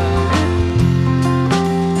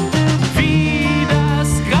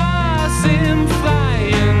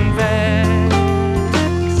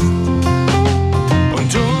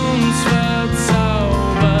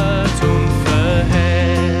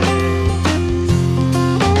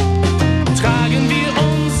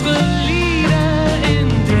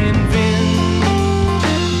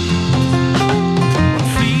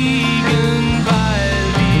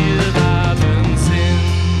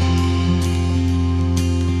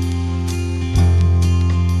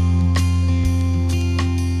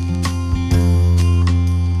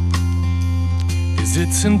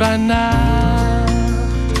 sitzen bei Nacht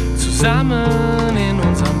zusammen in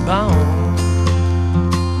unserem Baum.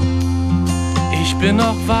 Ich bin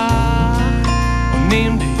noch wach und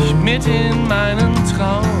nehm dich mit in meinen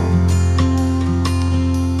Traum.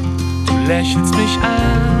 Du lächelst mich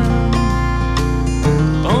an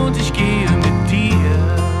und ich gehe mit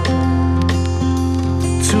dir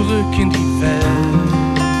zurück in die Welt.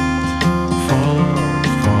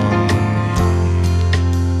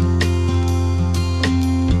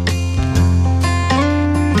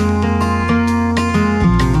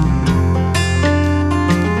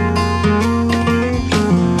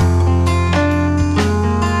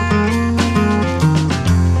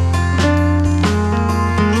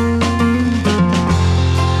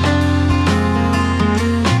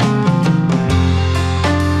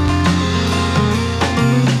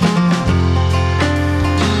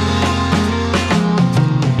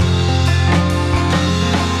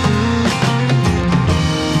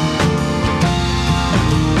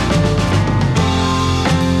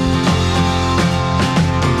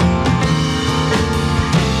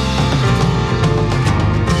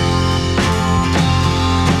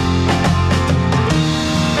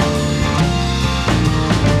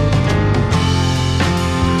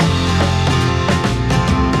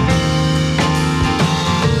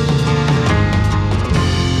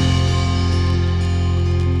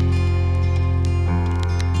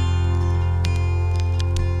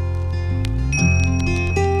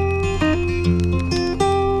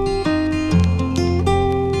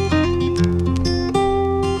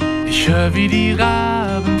 Wie die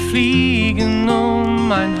Raben fliegen um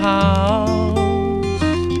mein Haus.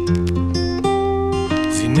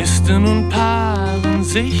 Sie nisten und paaren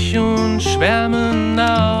sich und schwärmen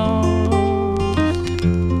aus.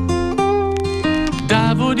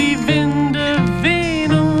 Da wo die Winde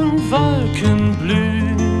wehen und Wolken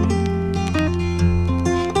blühen,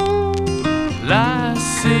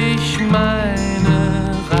 lass ich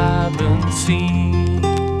meine Raben ziehen.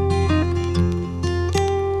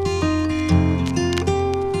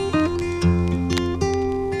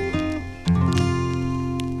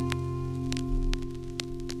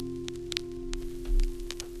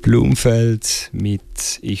 Blumfeld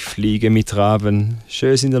mit Ich fliege mit Raben.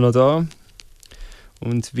 Schön sind ihr noch da.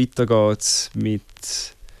 Und weiter geht's mit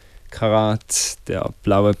Karat, der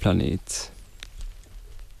blaue Planet.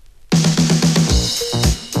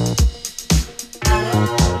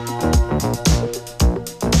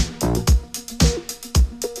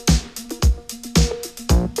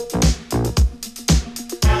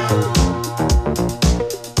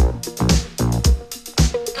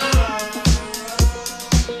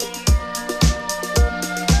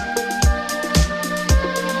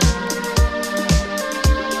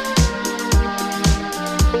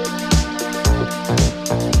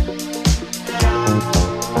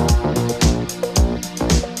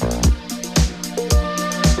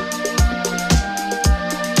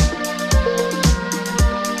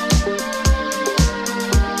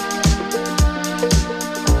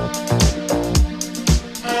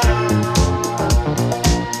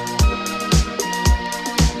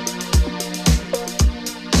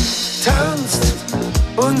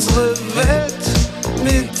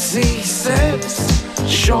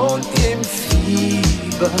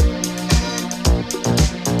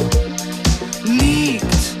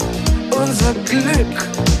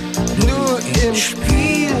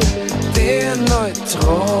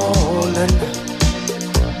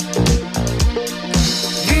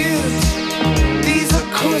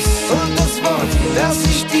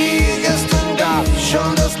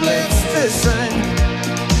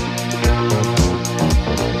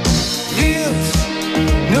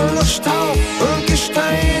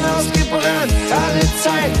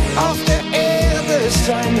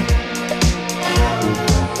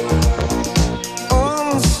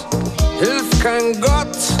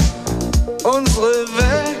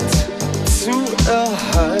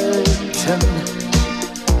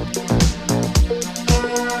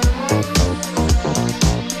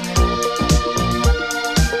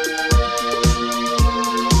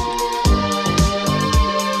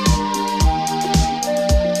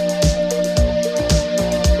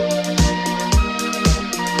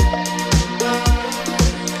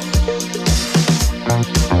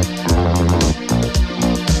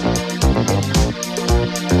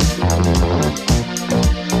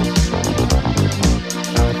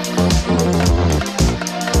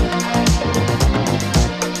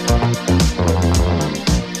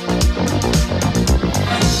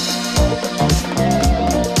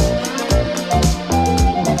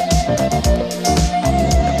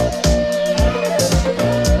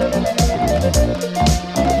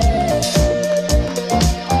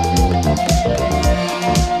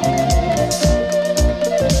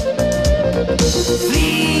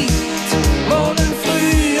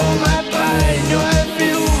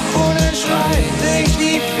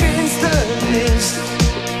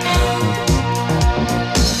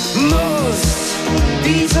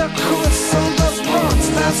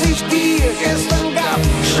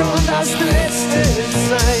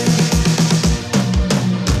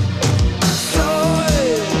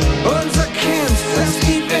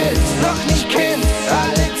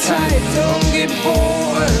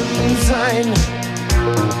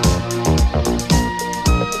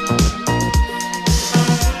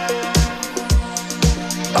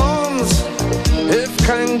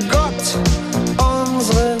 kein Gott,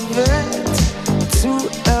 unsere Welt zu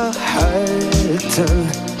erhalten.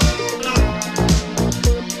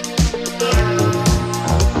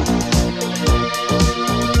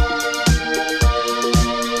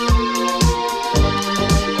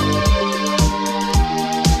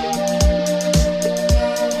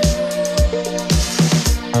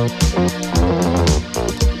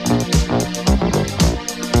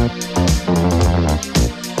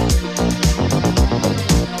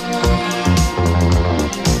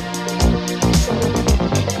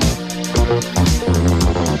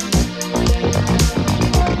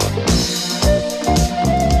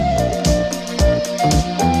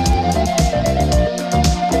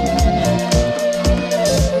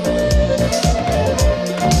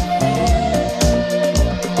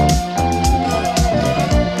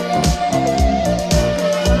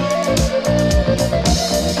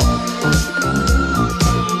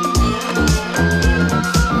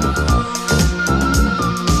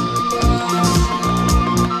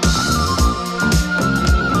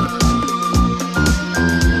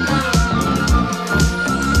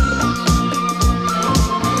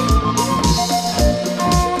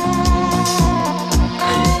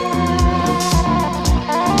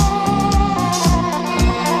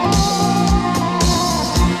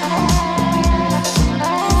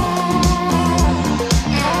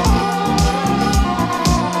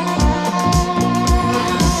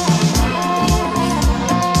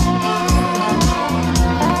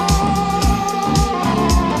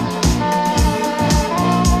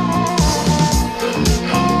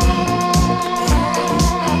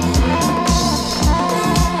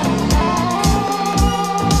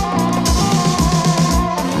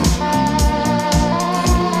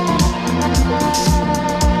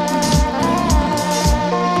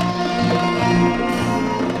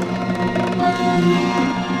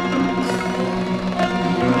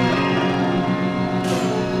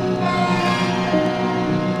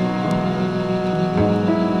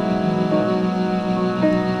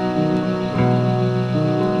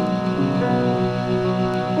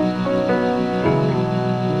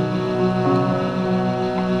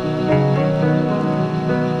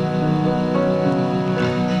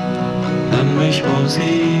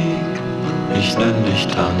 Ich nenn dich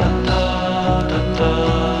Tante.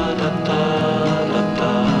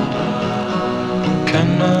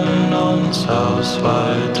 Kennen uns aus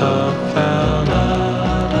weiter Ferne.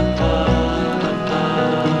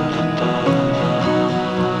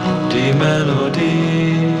 Die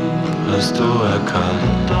Melodie hast du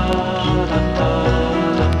erkannt.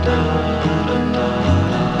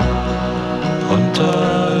 Unter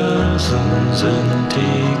Hülsen sind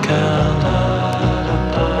die Kerne.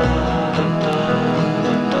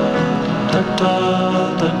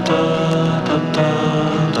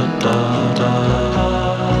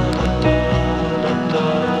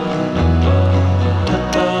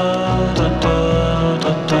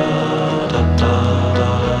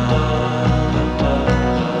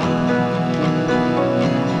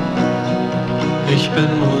 Ich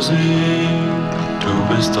bin Musik, du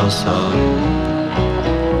bist das Sand.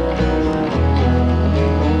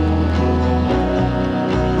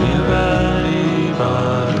 Mir wär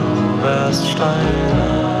lieber, du wärst Steine.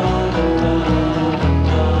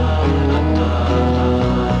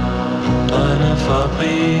 Deine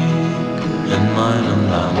Fabrik in meinem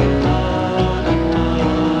Land.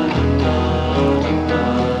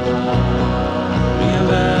 Mir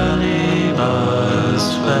wär lieber, es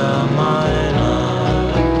wär meine.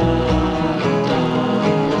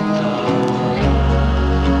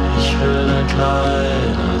 Ich will der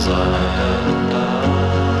Kleine sein.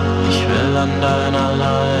 Ich will an deiner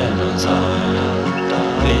Leine sein.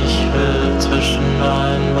 Ich will zwischen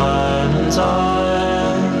deinen Beinen sein.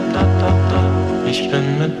 Ich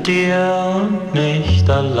bin mit dir und nicht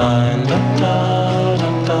allein.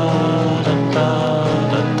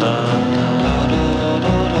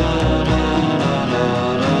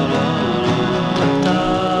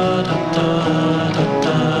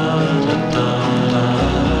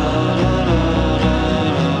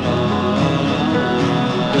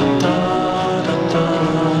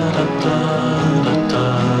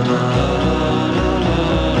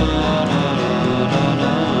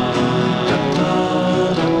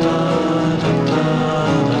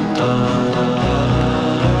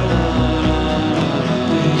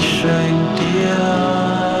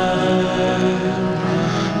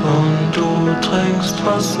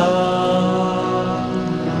 Wasser,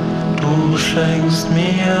 du schenkst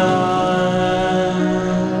mir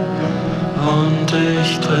und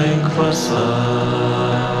ich trink Wasser.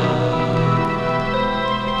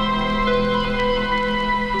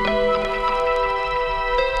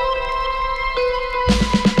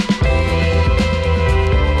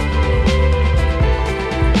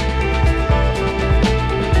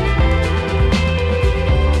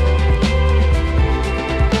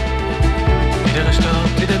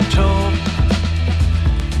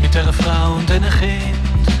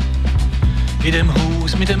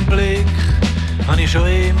 ich schon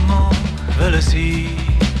immer wollen sein.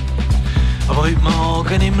 Aber heute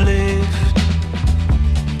Morgen im Lift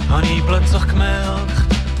hab ich plötzlich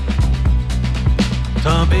gemerkt,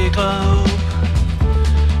 da bin ich glaub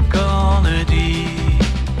gar nicht ein.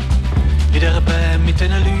 In dieser Band mit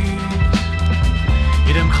diesen Leuten,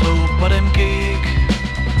 in dem Club, an dem Gig,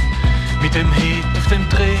 mit dem Hit auf dem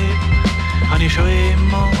Trip, hab ich schon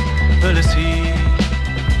immer wollen sein.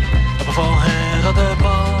 Aber vorher an der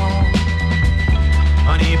Bar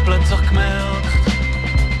hab ich plötzlich gemerkt,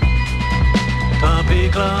 da bin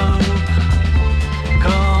ich glaub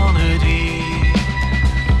gar nicht ein.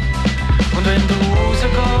 Und wenn du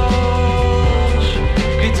rausgehst,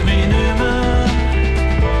 gibt's mich nicht mehr.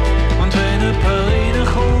 Und wenn jemand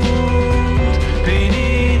reinkommt, bin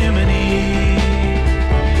ich nicht mehr ein.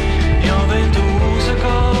 Ja, wenn du rausgehst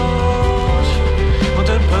und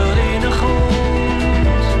jemand reinkommt,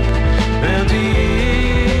 werd ich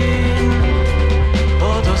ihn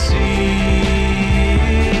oder sie.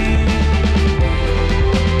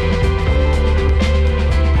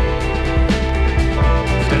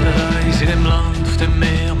 In dem Land, auf dem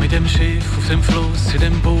Meer, mit dem Schiff, auf dem Fluss, in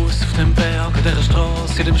dem Bus, auf dem Berg, an dieser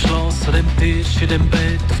Straße, in dem Schloss, an dem Tisch, in dem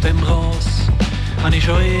Bett, auf dem Ross, hab ich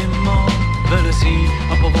schon immer wollen sein.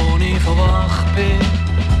 Aber wo ich verwacht bin,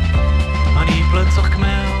 hab ich plötzlich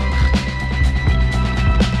gemerkt,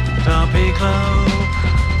 da bin ich glaub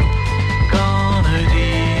gar nicht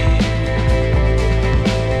ein.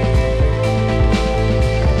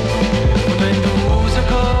 Und wenn du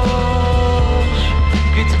rausgehst,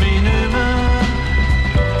 gibt's mich nicht mehr.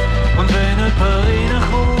 Und wenn jemand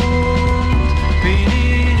reinkommt, bin ich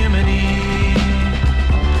nicht mehr ein.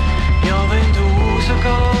 Ja, wenn du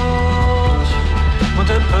rausgehst und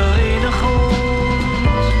jemand reinkommt,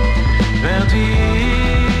 werd ich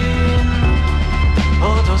ihn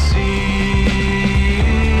oder sie.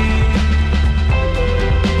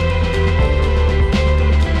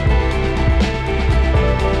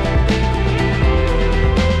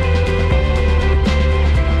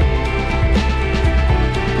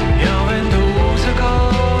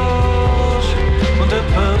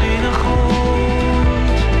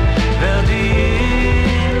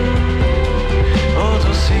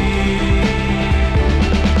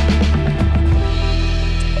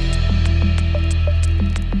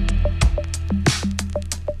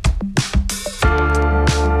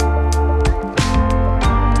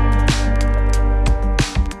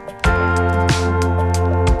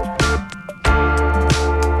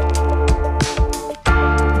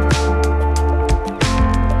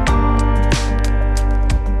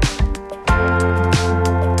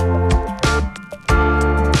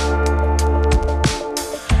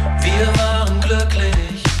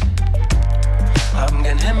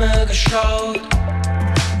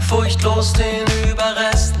 Furchtlos den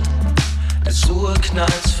Überresten des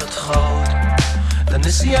Urknalls vertraut. Dann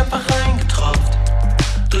ist sie einfach eingetropft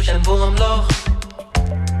durch ein Wurmloch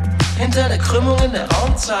hinter der Krümmung in der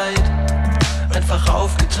Raumzeit, einfach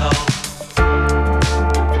aufgetaucht.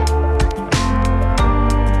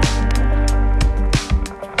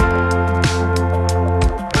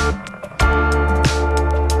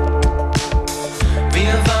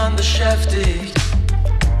 Wir waren beschäftigt,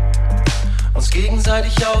 uns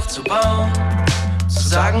gegenseitig aufzubauen, zu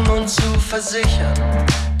sagen und zu versichern,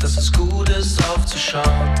 dass es gut ist aufzuschauen.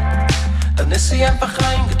 Dann ist sie einfach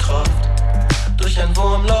reingetropft durch ein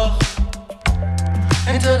Wurmloch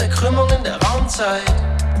hinter der Krümmung in der Raumzeit,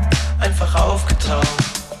 einfach aufgetaucht.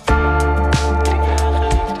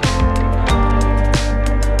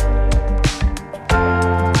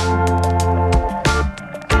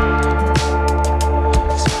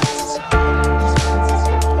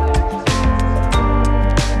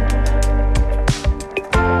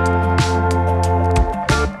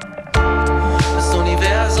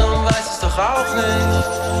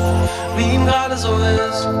 Wie ihm gerade so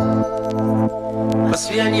ist, was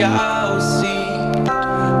wie ein Ja aussieht,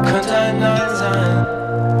 könnte ein Nein sein.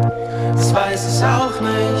 Das weiß es auch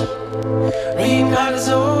nicht, wie ihm gerade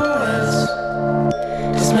so ist.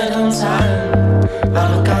 Das mit uns allen war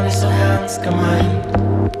doch gar nicht so ernst gemeint.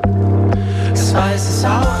 Das weiß es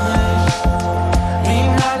auch nicht, wie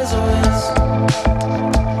ihm gerade so ist,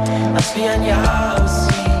 was wie ein Ja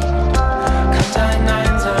aussieht, könnte ein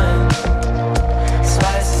Nein sein.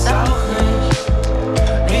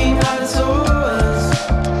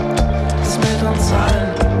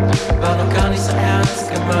 War doch gar nicht so ernst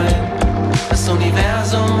gemeint. Das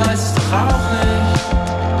Universum weiß es doch auch nicht,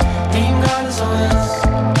 wie ihm gerade so ist.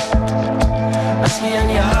 Was wie ein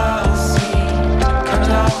Ja aussieht,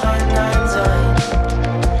 könnte auch ein Nein sein.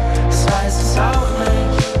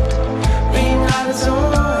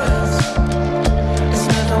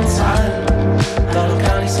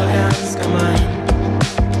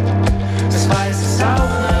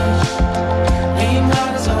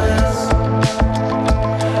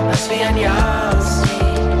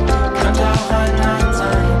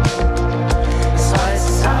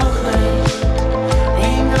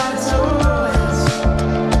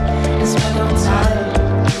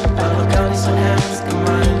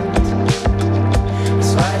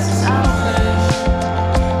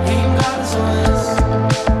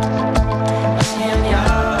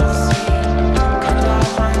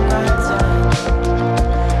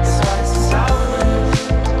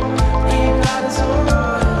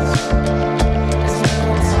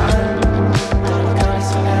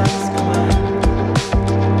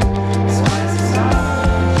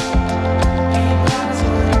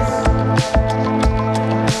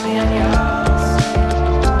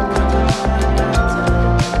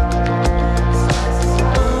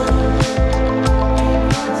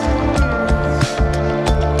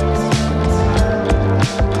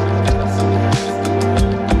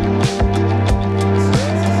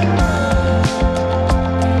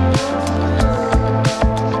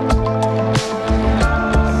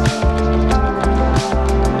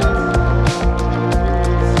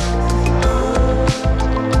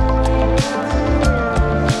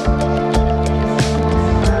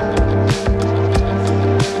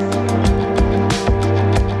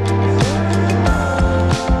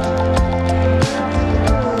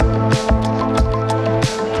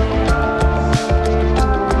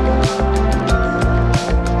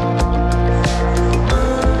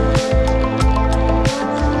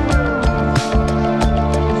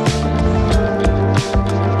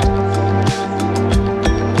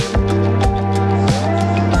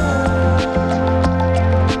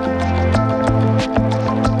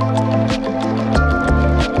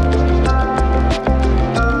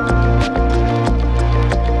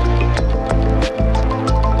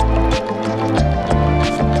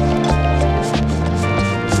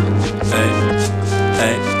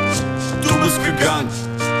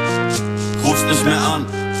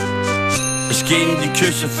 geh in die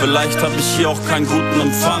Küche, vielleicht hab ich hier auch keinen guten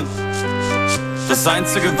Empfang. Das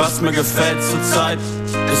Einzige, was mir gefällt zurzeit,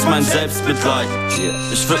 ist mein Selbstmitleid.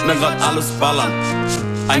 Ich würd mir grad alles ballern,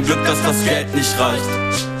 ein Glück, dass das Geld nicht reicht.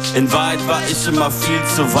 In Wahrheit war ich immer viel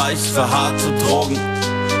zu weich für harte Drogen.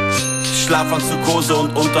 Schlafanzug, Hose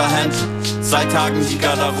und Unterhemd, seit Tagen die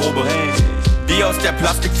Garderobe. Bier aus der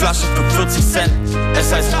Plastikflasche für 40 Cent,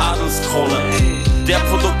 es heißt Adelskrone. Der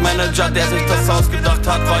Produktmanager, der sich das ausgedacht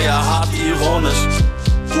hat, war ja hart ironisch.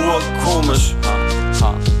 Urkomisch,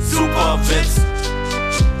 super Witz.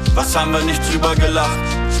 Was haben wir nicht drüber gelacht?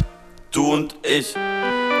 Du und ich.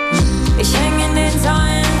 Ich häng in den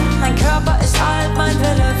Seilen, mein Körper ist alt, mein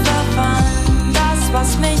Wille verfallen. Das,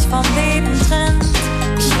 was mich vom Leben trennt,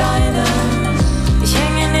 ich leide. Ich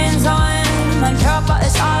häng in den Seilen, mein Körper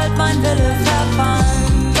ist alt, mein Wille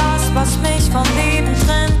verfallen. Das, was mich vom Leben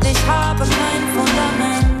trennt, ich habe kein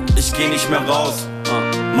Fundament. Ich geh nicht mehr raus,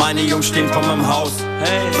 meine Jungs stehen vor meinem Haus.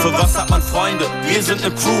 Hey. Für was hat man Freunde? Wir sind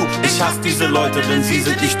ne Crew. Ich hasse diese Leute, denn sie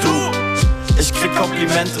sind nicht du. Ich krieg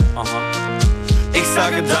Komplimente, ich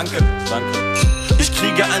sage danke. Ich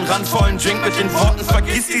kriege einen randvollen Drink mit den Worten,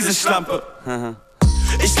 vergiss diese Schlampe.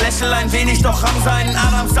 Ich lächle ein wenig, doch haben seinen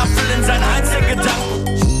Adamsapfel in seinen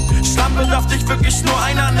Einzelgedanken. Schlampe darf dich wirklich nur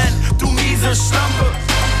einer nennen, du miese Schlampe.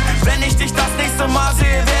 Wenn ich dich das nächste Mal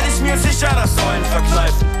sehe, werde ich mir sicher das Heulen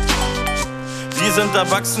verkneifen. Wir sind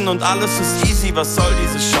erwachsen und alles ist easy, was soll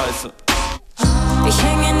diese Scheiße? Ich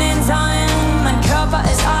häng in den Seilen, mein Körper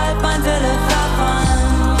ist alt, mein Wille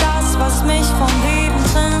verfallen. Das, was mich vom Leben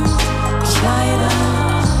trennt, ich leide.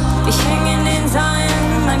 Ich häng in den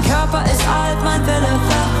Seilen, mein Körper ist alt, mein Wille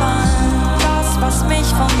verfallen. Das, was mich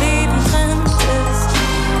vom Leben trennt, ist.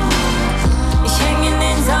 Ich häng in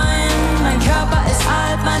den Seilen, mein Körper ist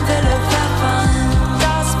alt, mein Wille verfallen.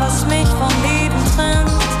 Das, was mich vom Leben trennt,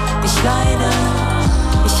 ich leide.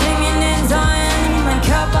 Ich häng in den Seilen, mein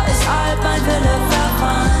Körper ist alt, mein Wille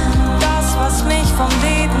verfallen. Das, was mich vom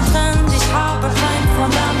Leben trennt, ich habe kein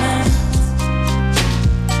Fundament.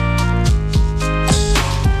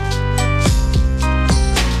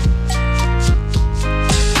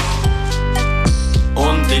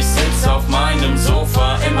 Und ich sitz auf meinem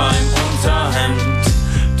Sofa immer im Unterhemd.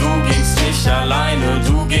 Du gingst nicht alleine,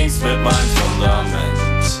 du gingst mit meinem Fundament.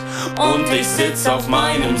 Und ich sitz auf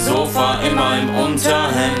meinem Sofa immer im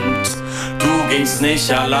Unterhemd. Du gingst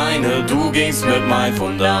nicht alleine, du gingst mit meinem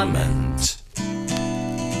Fundament.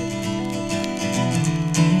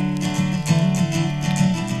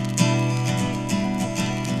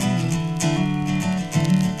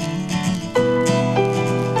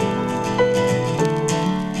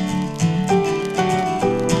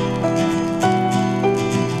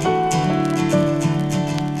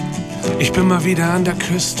 Ich bin mal wieder an der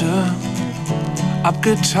Küste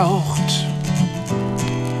abgetaucht,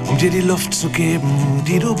 um dir die Luft zu geben,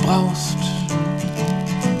 die du brauchst.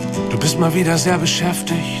 Du bist mal wieder sehr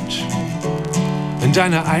beschäftigt in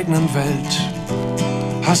deiner eigenen Welt,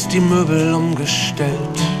 hast die Möbel umgestellt.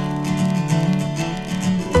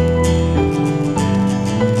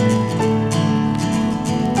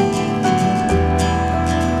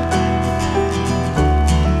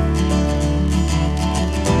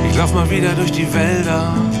 Ich lauf mal wieder durch die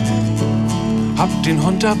Wälder, hab den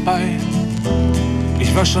Hund dabei,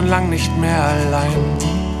 ich war schon lang nicht mehr allein.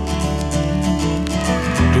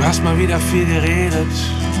 Du hast mal wieder viel geredet,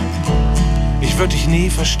 ich würd dich nie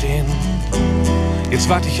verstehen. Jetzt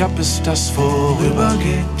warte ich ab, bis das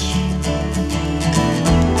vorübergeht.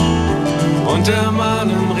 Und der Mann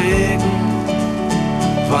im Regen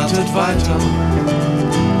wartet weiter,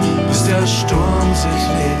 bis der Sturm sich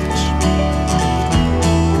legt.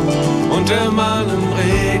 Und der Mann im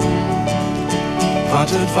Regen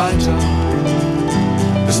wartet weiter,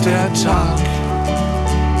 bis der Tag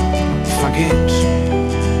vergeht.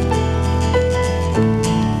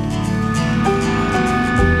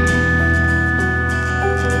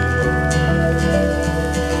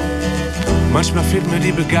 Manchmal fehlt mir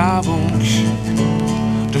die Begabung,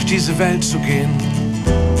 durch diese Welt zu gehen.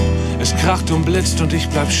 Es kracht und blitzt und ich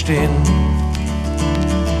bleib stehen.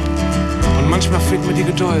 Und manchmal fehlt mir die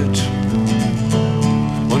Geduld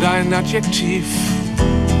und ein Adjektiv.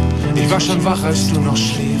 Ich war schon wach, als du noch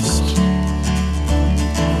schliefst.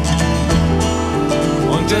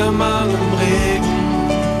 Und der Mann im Regen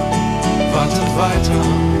wartet weiter,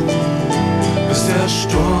 bis der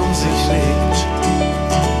Sturm sich legt.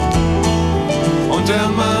 Und der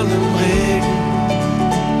Mann im Regen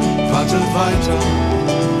wartet weiter,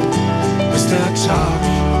 bis der Tag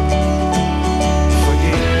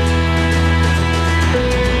vergeht.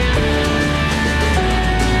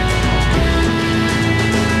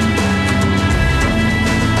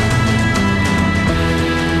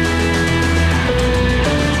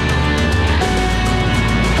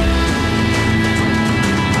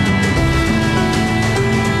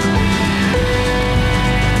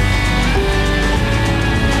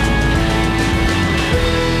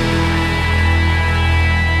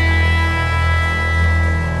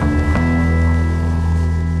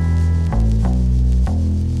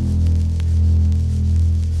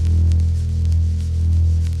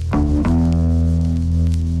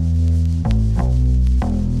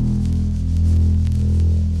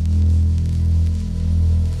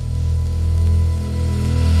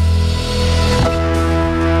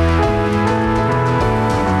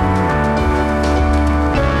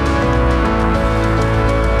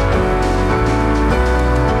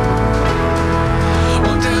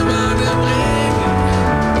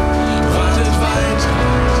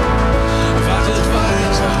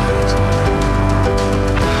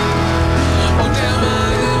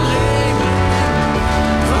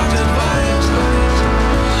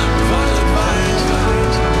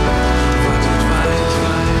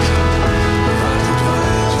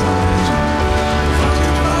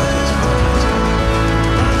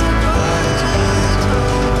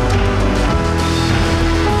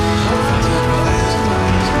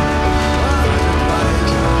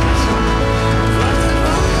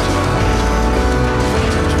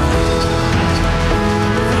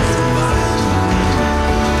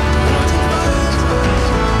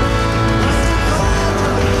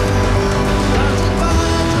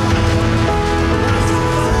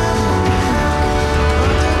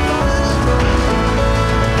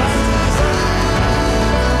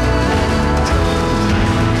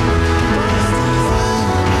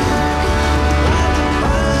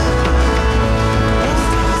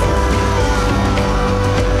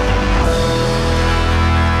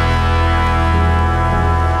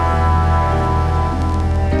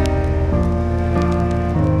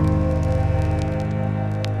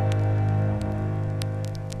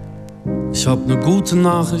 Ich hab ne gute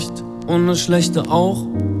Nachricht und ne schlechte auch.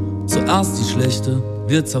 Zuerst die schlechte,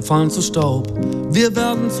 wir zerfallen zu Staub. Wir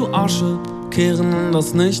werden zu Asche, kehren in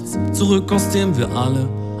das Nichts zurück, aus dem wir alle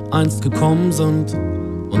einst gekommen sind.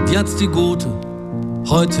 Und jetzt die gute,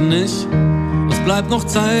 heute nicht. Es bleibt noch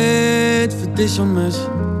Zeit für dich und mich.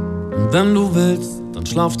 Und wenn du willst, dann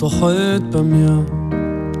schlaf doch heute bei mir.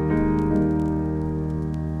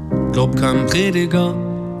 Glaub keinem Prediger,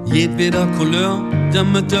 jedweder Couleur, der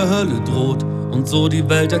mit der Hölle droht und so die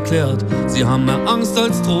Welt erklärt. Sie haben mehr Angst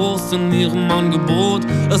als Trost in ihrem Angebot.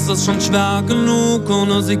 Es ist schon schwer genug,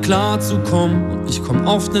 ohne sie klarzukommen. Und ich komm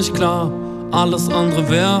oft nicht klar, alles andere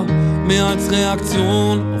wär mehr als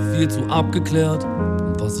Reaktion auf viel zu abgeklärt.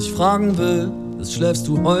 Und was ich fragen will, ist, schläfst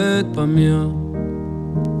du heute bei mir?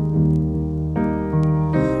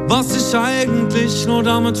 Was ich eigentlich nur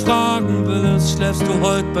damit fragen will, ist, schläfst du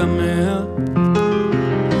heute bei mir?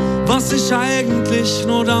 Was ich eigentlich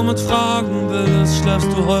nur damit fragen will, ist, schläfst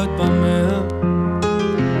du heute bei mir?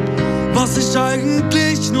 Was ich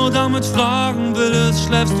eigentlich nur damit fragen will, ist,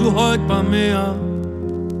 schläfst du heute bei mir?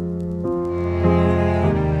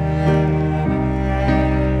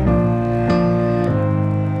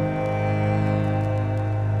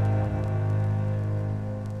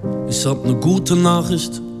 Ich hab ne gute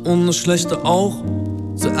Nachricht und ne schlechte auch.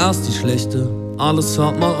 Zuerst die schlechte, alles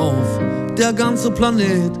hört mal auf. Der ganze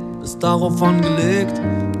Planet ist darauf angelegt,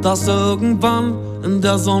 dass er irgendwann in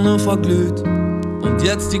der Sonne verglüht. Und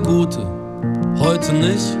jetzt die gute, heute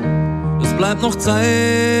nicht. Es bleibt noch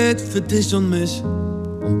Zeit für dich und mich.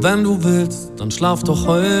 Und wenn du willst, dann schlaf doch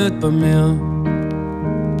heute bei mir.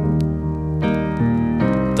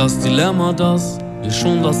 Das Dilemma, das wir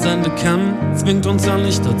schon das Ende kennen, zwingt uns ja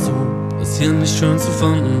nicht dazu, es hier nicht schön zu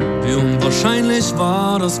finden. Wie unwahrscheinlich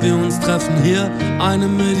war, dass wir uns treffen hier. 1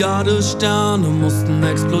 Milliarde Sterne mussten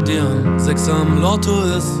explodieren. 6 am Lotto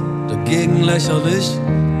ist dagegen lächerlich,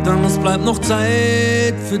 denn es bleibt noch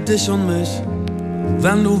Zeit für dich und mich. Und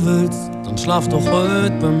wenn du willst, dann schlaf doch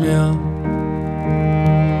heute bei mir.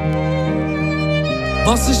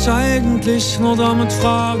 Was ich eigentlich nur damit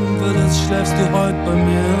fragen will, ist, schläfst du heute bei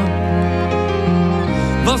mir?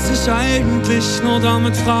 Was ich eigentlich nur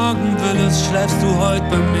damit fragen will, ist, schläfst du heute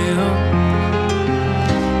bei mir?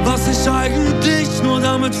 Was ich eigentlich nur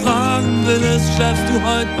damit fragen will, ist, schläfst du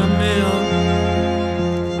heute bei mir?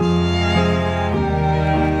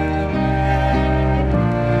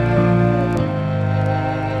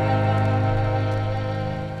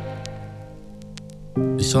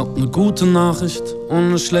 Ich hab ne gute Nachricht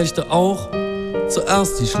und ne schlechte auch.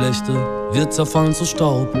 Zuerst die schlechte, wir zerfallen zu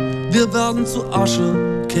Staub. Wir werden zu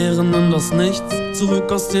Asche, kehren in das Nichts zurück,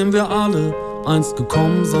 aus dem wir alle einst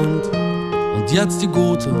gekommen sind. Und jetzt die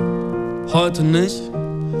gute, heute nicht.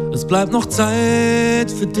 Es bleibt noch Zeit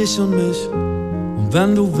für dich und mich. Und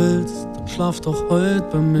wenn du willst, dann schlaf doch heute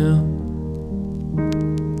bei mir.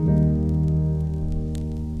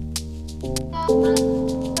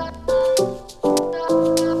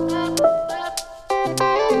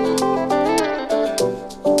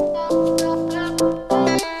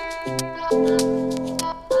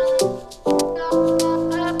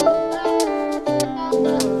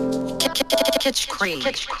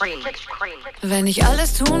 Wenn ich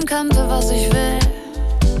alles tun könnte, was ich will,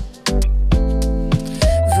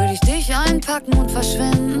 würde ich dich einpacken und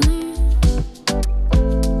verschwinden.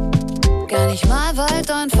 Gar nicht mal weit,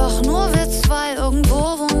 einfach nur wir zwei, irgendwo,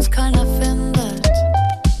 wo uns keiner findet.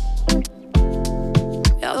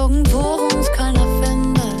 Ja, irgendwo, wo uns keiner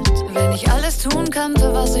findet. Wenn ich alles tun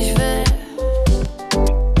könnte, was ich will,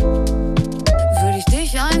 würde ich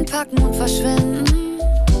dich einpacken und verschwinden.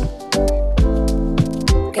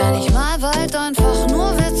 Gar nicht mal weit, einfach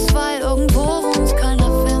nur wir zwei, irgendwo, wo uns keiner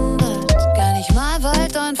findet. Gar nicht mal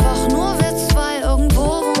weit, einfach nur wir zwei, irgendwo,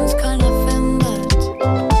 wo uns keiner findet.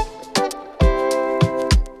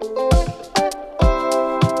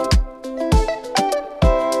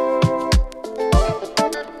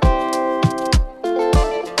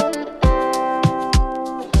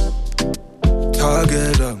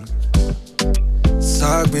 Tagelang,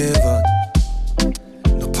 sag mir wann,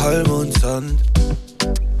 nur Palm und Sand.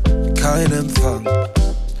 Kein Empfang,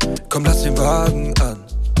 komm lass den Wagen an,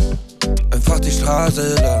 einfach die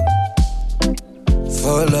Straße lang,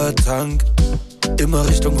 voller Tank, immer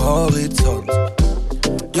Richtung Horizont.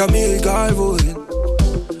 Ja mir egal wohin,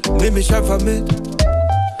 nimm mich einfach mit,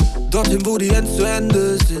 dorthin wo die Ends zu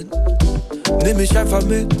Ende sind. Nimm mich einfach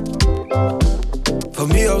mit, von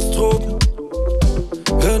mir aus Tropen,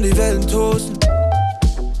 hören die Wellen tosen.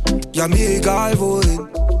 Ja mir egal wohin,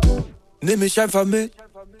 nimm mich einfach mit.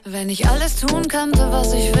 Wenn ich alles tun könnte,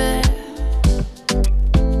 was ich will,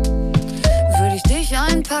 würde ich dich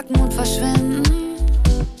ein einpacken und verschwinden.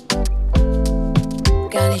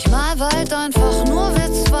 Gar nicht mal Wald, einfach nur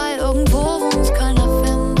wir zwei, irgendwo wo uns keiner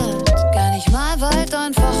findet. Gar nicht mal Wald,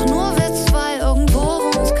 einfach nur wir zwei, irgendwo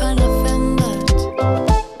wo uns keiner findet.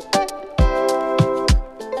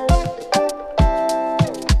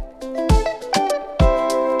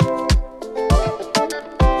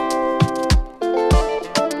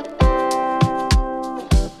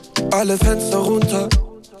 Alle Fenster runter,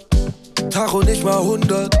 Tacho nicht mal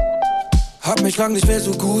 100. Hab mich lang nicht mehr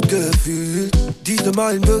so gut gefühlt. Diese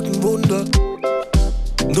Meilen wirken Wunder.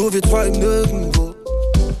 Nur wir zwei im Nirgendwo.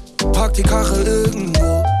 Park die Karre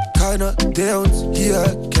irgendwo. Keiner, der uns hier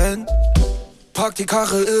erkennt. Park die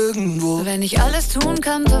Karre irgendwo. Wenn ich alles tun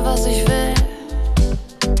könnte, was ich will,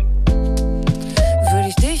 würde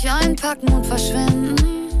ich dich einpacken und verschwinden.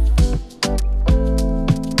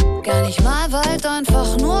 Gar nicht mal Wald,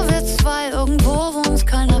 einfach nur wir zwei, irgendwo wo uns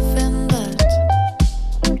keiner findet.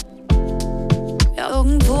 Ja,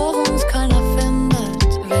 irgendwo wo uns keiner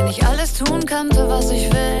findet. Wenn ich alles tun könnte, was ich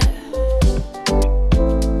will,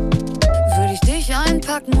 würde ich dich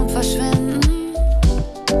einpacken und verschwinden.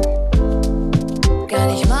 Gar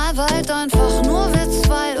nicht mal Wald, einfach nur wir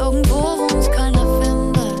zwei, irgendwo wo uns keiner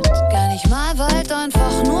findet. Gar nicht mal Wald,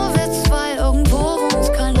 einfach nur wir zwei, irgendwo wo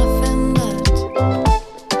uns keiner findet.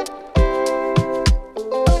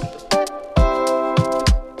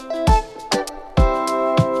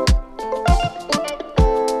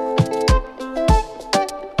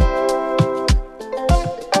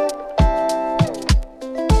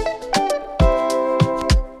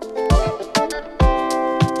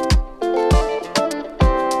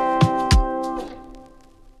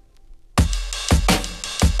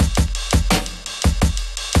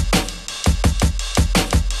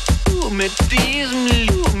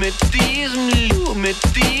 Mit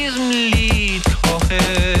diesem Lied koch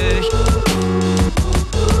ich.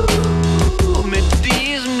 Mit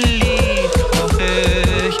diesem Lied koch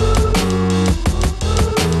ich.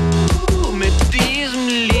 Mit diesem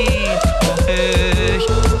Lied koch ich.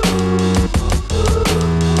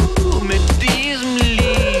 Mit diesem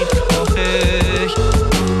Lied koch ich.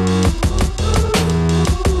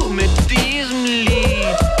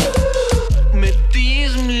 Mit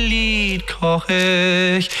diesem Lied koch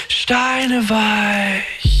ich. Steine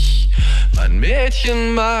weich, mein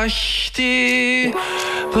Mädchen macht die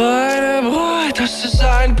Beine breit. Das ist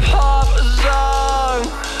ein Pop-Song,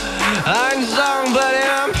 ein Song bei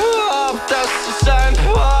dem Pop. Das ist ein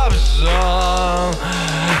Pop-Song,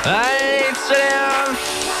 ein Lied zu dem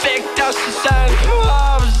Fick. Das ist ein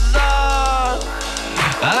Pop-Song,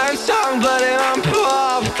 ein Song bei dem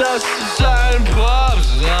Pop. Das ist ein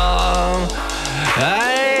Pop-Song,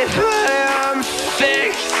 ein Lied bei dem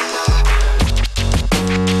Fick.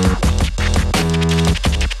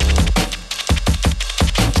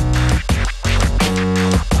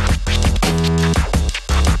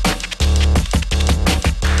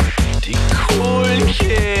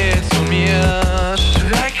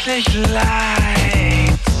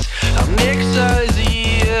 Leid, hab nix als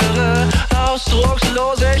ihre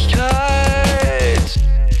Ausdruckslosigkeit.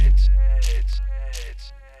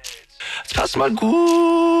 Jetzt pass mal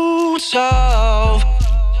gut auf,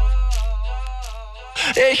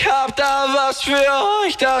 ich hab da was für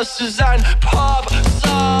euch. Das ist ein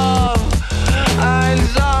Pop-Song, ein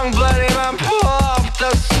Song bei dem ein Pop.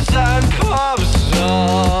 Das ist ein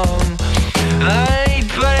Pop-Song, ein Lied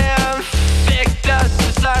bei dem Fick. Das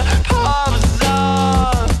ist ein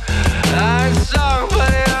Pop-Song, ein Song bei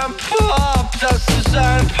dem Pop. Das ist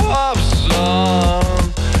ein Pop-Song,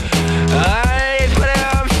 ein Lied bei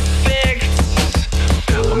dem Fick.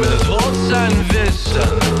 Und wenn du tot sein willst,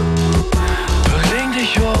 dann bring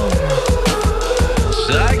dich um.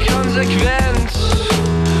 Sei konsequent,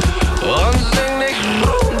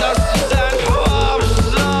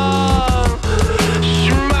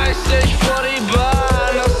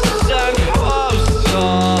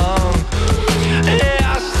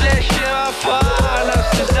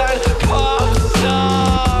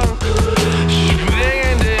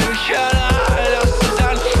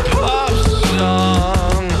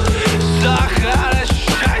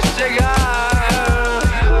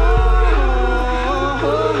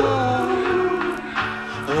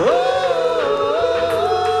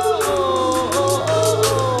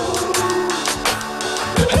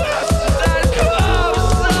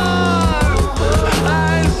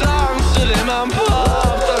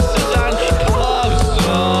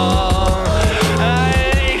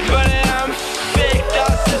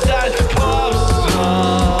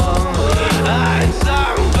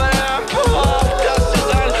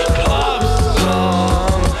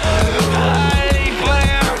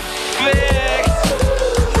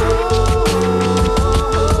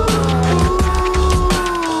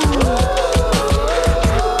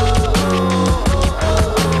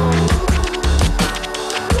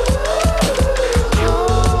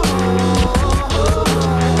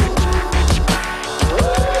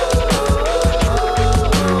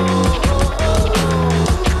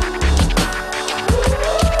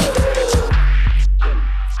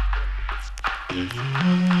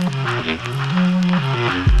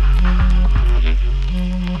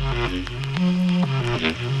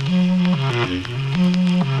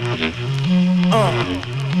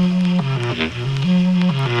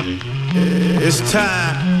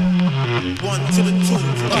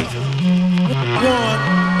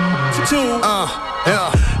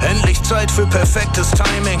 Ja, endlich Zeit für perfektes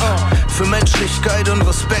Timing. Für Menschlichkeit und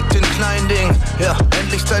Respekt in kleinen Dingen. Ja,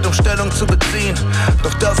 endlich Zeit, um Stellung zu beziehen.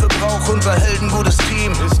 Doch dafür braucht unser Held ein gutes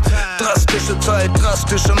Team. Drastische Zeit,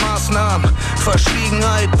 drastische Maßnahmen.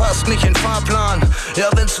 Verschwiegenheit passt nicht in Fahrplan. Ja,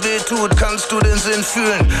 wenn's weh tut, kannst du den Sinn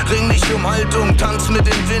fühlen. Ring nicht um Haltung, tanz mit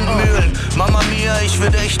den Windmühlen. Mama mia, ich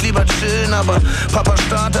würd echt lieber chillen, aber Papa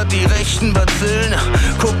Staat hat die rechten Bazillen.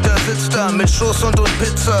 Guck, da sitzt er mit Schusshund und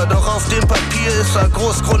Pizza. Doch auf dem Papier ist er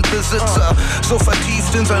Großgrundbesitzer. So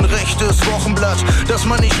vertieft in sein rechtes Wochenblatt, dass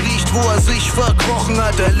man nicht riecht, wo er sich verkrochen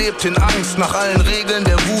hat. Er lebt in Angst nach allen Regeln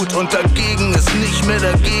der Wut. Und dagegen ist nicht mehr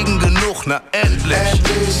dagegen genug. Na endlich.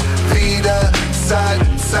 Endlich wieder Zeit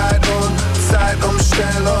und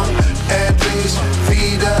Zeitumstellung. Endlich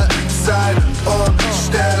wieder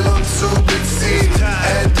Zeitumstellung zu beziehen.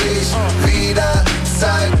 Endlich wieder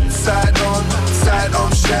Zeit und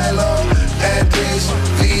Zeitumstellung. Endlich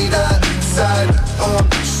wieder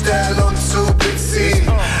Zeitumstellung zu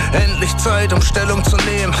beziehen. Endlich Zeit, um Stellung zu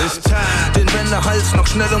nehmen. Den Wendehals noch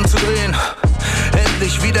schnell umzudrehen.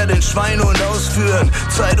 Endlich wieder den Schweinehund ausführen.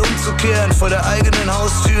 Zeit umzukehren vor der eigenen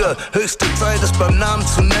Haustür. Höchste Zeit ist beim Namen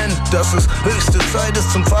zu nennen. Dass es höchste Zeit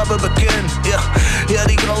ist zum Farbe bekennen. Ja,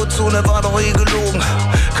 die Grauzone war doch eh gelogen.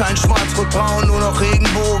 Kein Schwarz-Rot-Braun, nur noch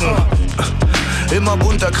Regenbogen. Immer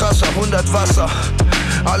bunter, krasser, 100 Wasser.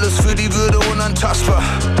 Alles für die Würde unantastbar.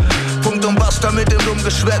 Punkt und basta mit dem dummen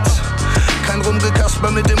Geschwätz. Kein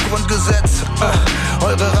Rumgekasper mit dem Grundgesetz.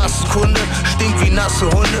 Eure Rassenkunde stinkt wie nasse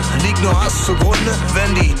Hunde. Liegt nur Hass zugrunde.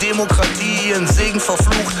 Wenn die Demokratie ihren Segen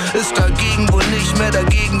verflucht, ist dagegen wohl nicht mehr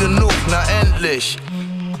dagegen genug. Na endlich.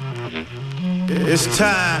 It's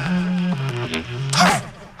time.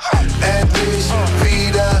 Endlich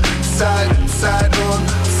wieder Zeit und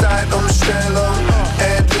Zeitumstellung.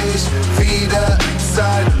 Endlich wieder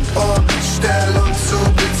Zeitumstellung zu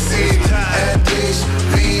beziehen. Endlich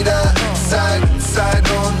wieder Zeit und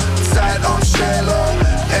Zeitumstellung.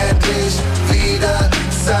 Endlich wieder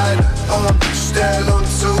Zeitumstellung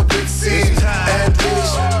zu beziehen.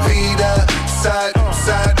 Endlich wieder Zeit und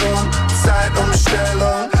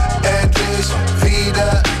Zeitumstellung. Endlich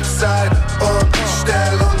wieder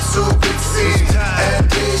Zeitumstellung zu beziehen.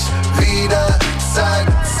 Endlich wieder Zeit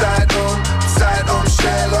und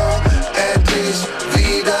Zeitumstellung. Endlich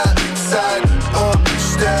wieder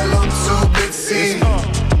Zeitumstellung zu beziehen.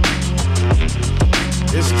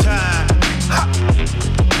 It's time.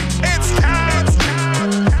 It's time.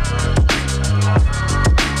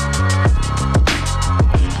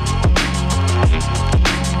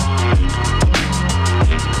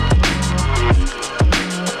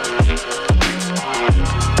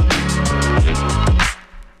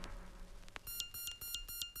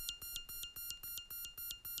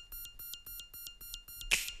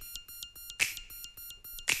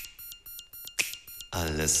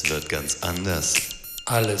 Alles wird ganz anders.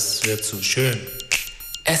 Alles wird so schön.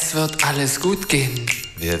 Es wird alles gut gehen.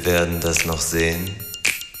 Wir werden das noch sehen.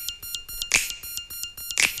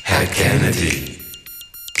 Herr Kennedy.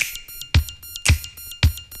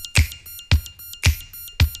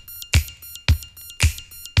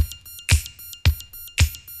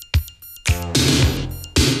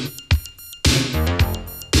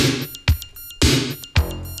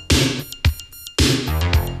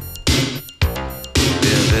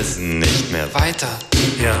 Wir wissen nicht mehr weiter.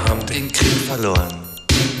 Wir haben den Krieg verloren.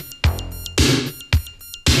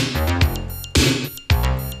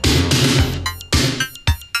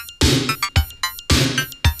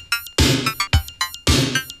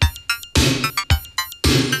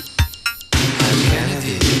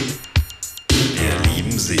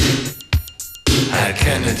 Herr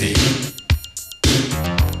Kennedy.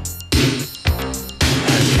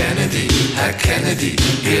 Herr Kennedy, Herr Kennedy,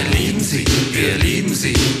 wir lieben Sie, wir lieben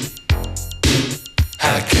Sie.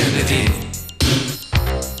 Herr Kennedy.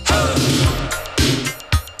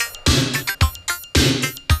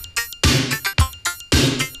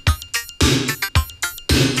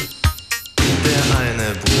 Der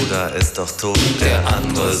eine Bruder ist doch tot, der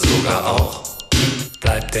andere sogar auch.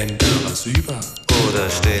 Bleibt denn da was über? Oder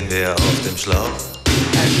stehen wir auf dem Schlauch?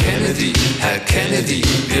 Herr Kennedy,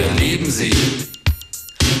 wir lieben Sie.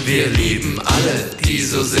 Wir lieben alle, die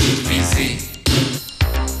so sind wie Sie.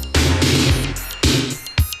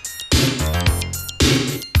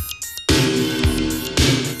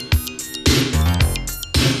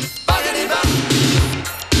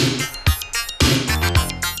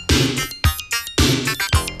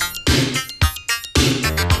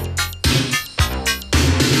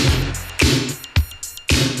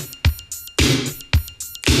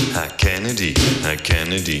 Herr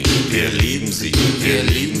Kennedy, wir lieben Sie. Wir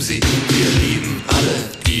lieben Sie, wir lieben alle,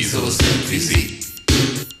 die die so sind wie sie.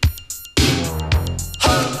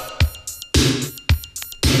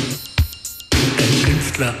 Ein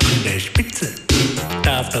Künstler an der Spitze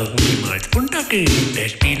darf doch niemals untergehen. Der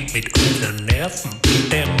spielt mit unseren Nerven.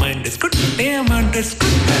 Der meint es gut, der meint es gut.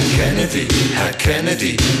 Herr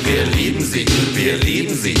Kennedy, wir lieben Sie, wir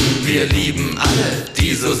lieben Sie, wir lieben alle,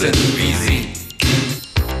 die so sind wie Sie.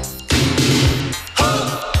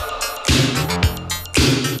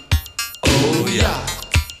 Oh ja.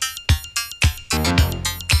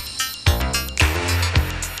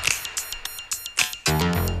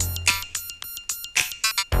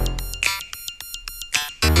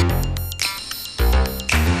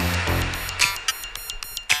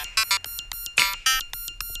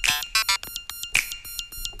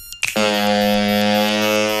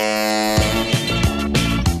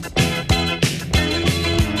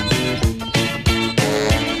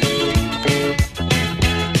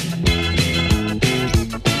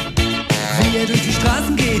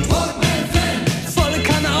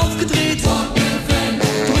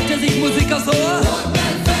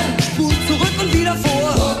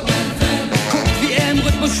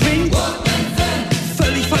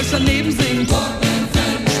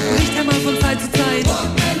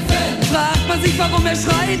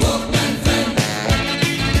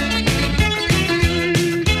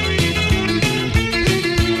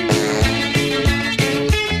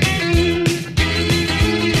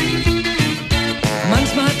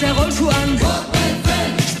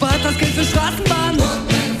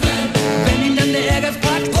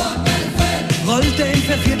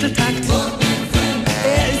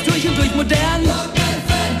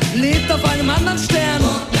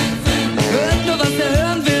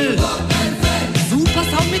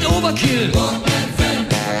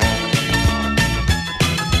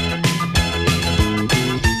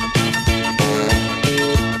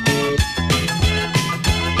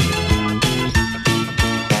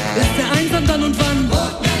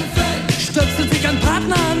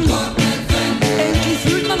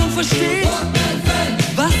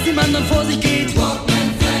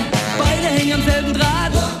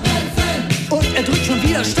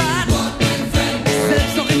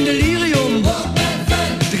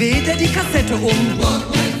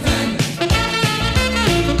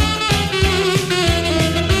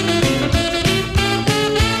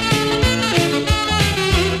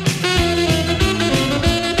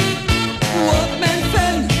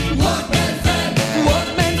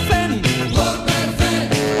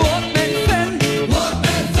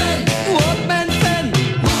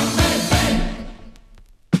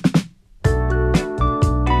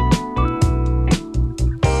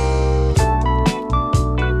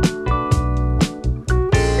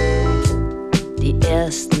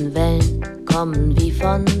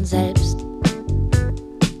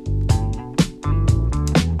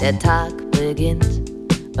 Der Tag beginnt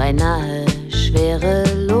beinahe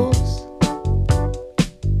schwerelos.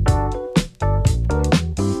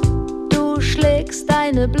 Du schlägst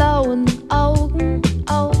deine blauen Augen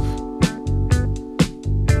auf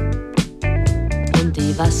und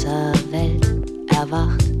die Wasserwelt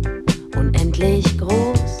erwacht unendlich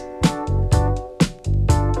groß.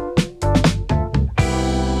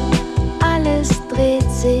 Alles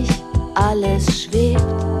dreht sich, alles schwebt.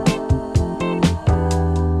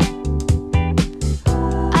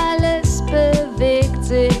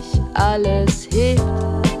 Alles hebt.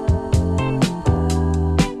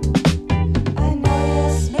 Ein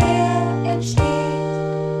neues Meer entsteht.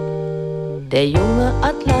 Der junge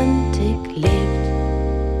Atlantik lebt.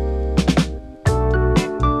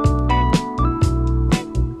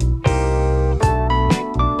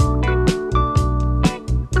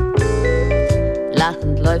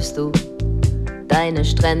 Lachend läufst du deine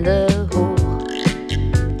Strände hoch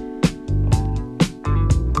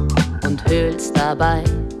und höhlst dabei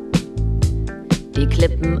die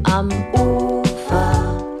Klippen am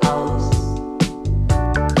Ufer aus.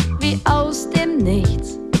 Wie aus dem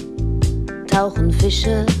Nichts tauchen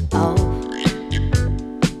Fische auf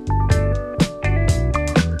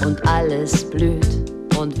und alles blüht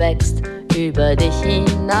und wächst über dich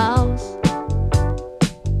hinaus.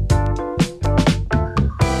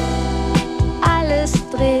 Alles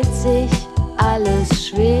dreht sich, alles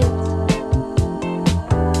schwebt.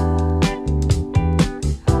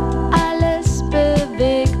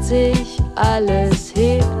 Alles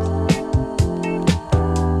hebt.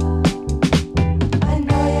 Ein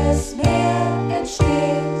neues Meer entsteht.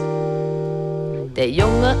 Der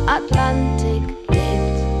junge Atlantik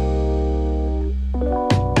lebt.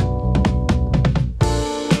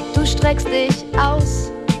 Du streckst dich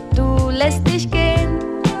aus, du lässt dich gehen.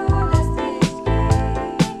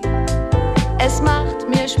 Es macht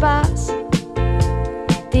mir Spaß,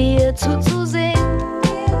 dir zuzusehen.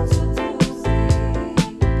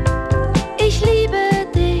 Ich liebe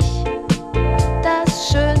dich, das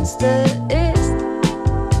Schönste ist,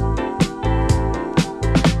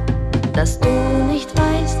 dass du nicht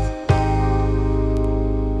weißt,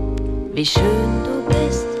 wie schön du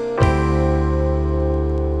bist.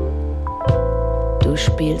 Du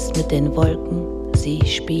spielst mit den Wolken, sie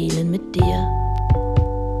spielen mit dir.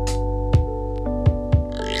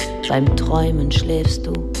 Beim Träumen schläfst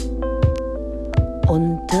du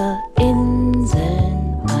unter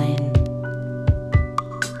Inseln ein,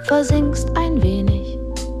 versinkst ein wenig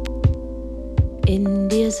in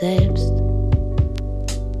dir selbst,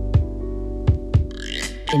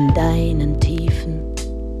 in deinen Tiefen,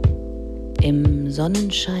 im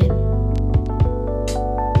Sonnenschein.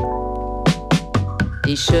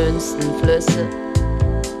 Die schönsten Flüsse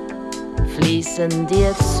fließen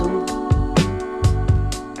dir zu.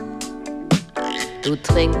 Du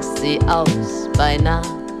trinkst sie aus, beinahe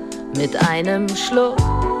mit einem Schluck.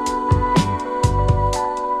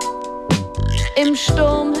 Im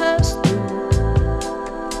Sturm hörst du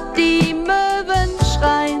die Möwen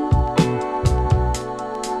schreien.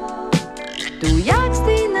 Du jagst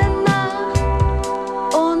ihnen nach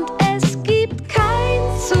und es gibt kein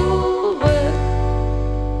Zurück.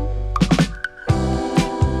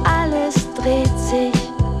 Alles dreht sich,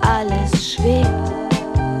 alles schwebt.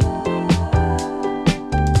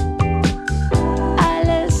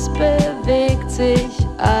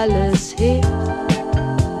 Alles hebt.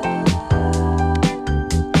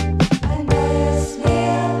 Ein neues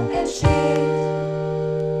Meer entsteht.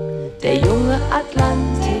 Der junge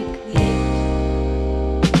Atlantik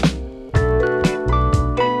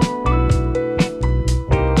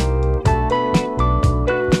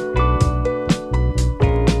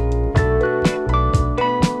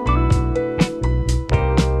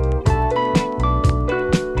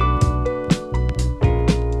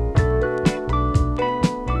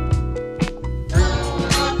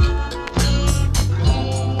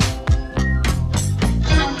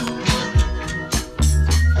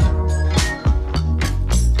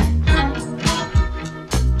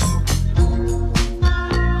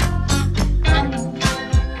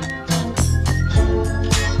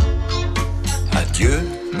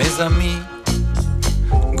Amis,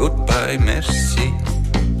 goodbye, merci.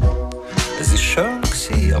 Es ist schön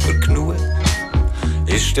gewesen, aber genug.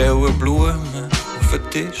 Ich stelle Blumen auf den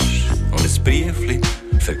Tisch und ein Briefli.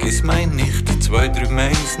 Vergiss mein nicht, 2-3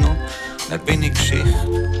 Mails noch, dann bin ich Geschichte.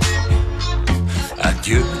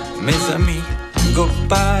 Adieu, mes amis,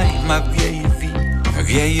 goodbye, ma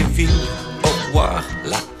vieille ville, au revoir,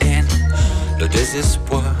 la haine, le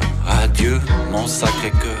désespoir. Adieu, mon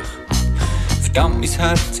sacré cœur. Verdammt, mein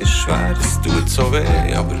Herz ist schwer, es tut so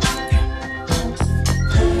weh, aber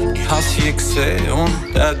ich hab's hier gesehen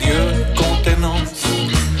und adieu, Contenance.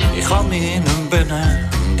 Ich kann mich nicht mehr benehmen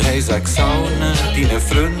und hey, sag's allen deinen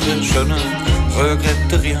Freunden, schönen,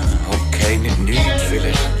 regrette rien, okay, nicht nichts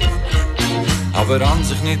vielleicht, aber an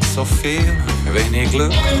sich nicht so viel. Wenn ich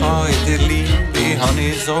Glück habe in der Liebe, hab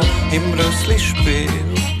ich so im Rössli-Spiel.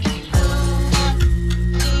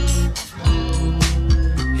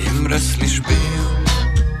 Rössli-Spiel.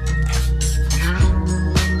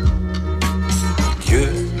 Adieu,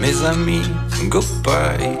 mes amis,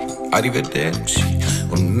 goodbye, arrivederci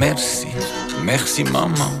und merci, merci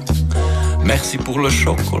Mama, merci pour le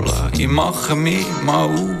chocolat. Ich mache mich mal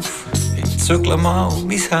auf, ich zügle mal,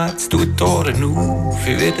 mein Herz tut die Ohren auf,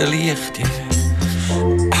 ich werde Licht, yeah.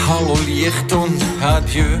 Hallo Licht und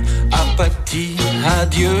adieu, Appetit,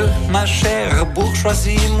 adieu, ma chère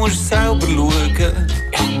Bourgeoisie, musst selber schauen.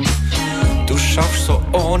 Du schaffst so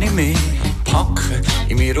ohne mich, packen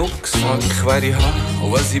in meinen Rucksack, wer ich habe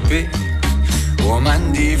und was ich bin. Und am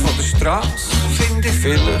Ende von der Straße finde ich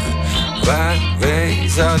vielleicht, wer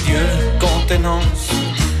weiss, adieu, Contenance.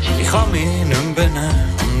 Ich kann mich nicht mehr benehmen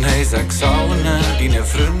und hey, sag's allen deinen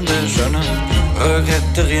Freunden, schönen,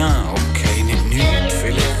 regrette rien, okay, nicht nichts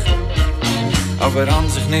vielleicht, aber an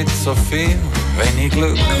sich nicht so viel. Wenn ich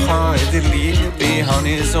Glück habe in der Liebe, hab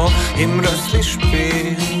ich so im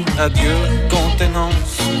Rössli-Spiel. Adieu,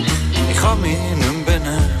 Contenance. Ich kann mich nicht mehr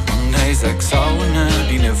benehmen und hey, sag's allen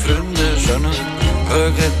deinen Freunden, schönen,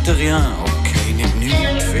 regrette rien, okay, nicht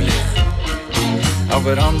nichts vielleicht,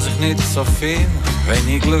 aber an sich nicht so viel. Wenn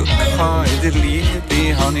ich Glück habe in der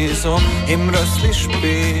Liebe, hab ich so im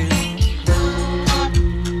Rössli-Spiel.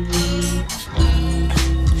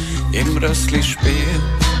 Im Rössli-Spiel.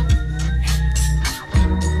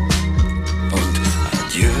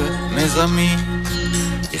 Mes amis,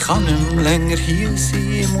 ich kann nicht mehr länger hier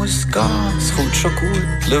sein, ich muss gehen, es kommt schon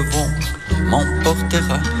gut, le vent,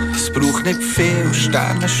 m'emportera. Es braucht nicht viel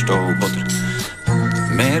Sternenstaub oder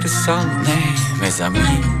Meeressand, nein, mes amis,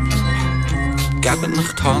 gebt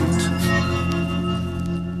nicht die Hand.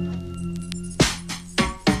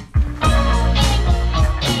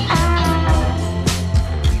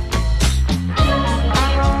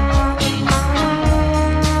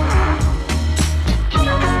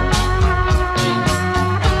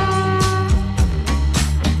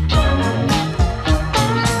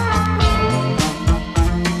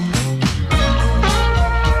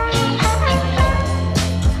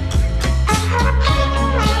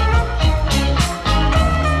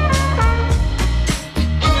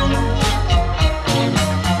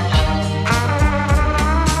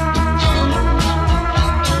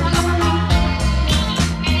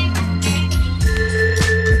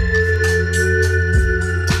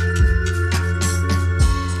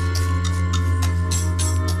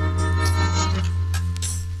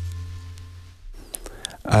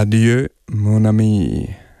 Adieu, mon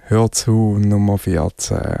ami. Hör zu, Nummer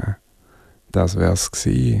 14. Das wär's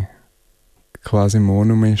gsi.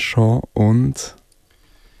 Quasi-Monomischer und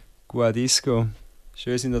Guadisco.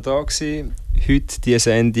 Schön, sind ihr da gewesen. Heute, diese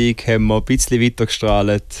Sendung, haben wir ein bisschen weiter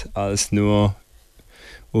gestrahlt als nur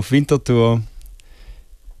auf Winterthur.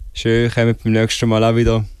 Schön, kommt beim nächsten Mal auch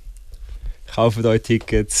wieder. Kauft euch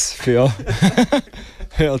Tickets für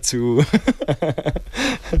Hör zu.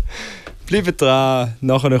 Bleibt dran,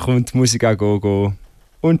 nachher kommt die Musik an Gogo.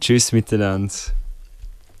 Und tschüss miteinander.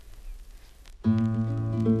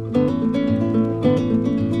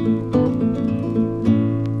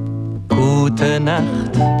 Gute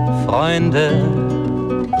Nacht, Freunde.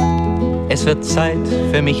 Es wird Zeit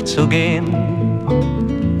für mich zu gehen.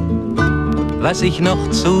 Was ich noch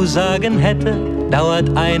zu sagen hätte,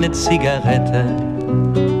 dauert eine Zigarette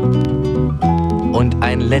und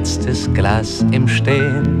ein letztes Glas im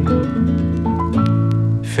Stehen.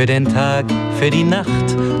 Für den Tag, für die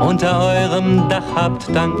Nacht unter eurem Dach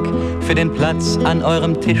habt Dank. Für den Platz an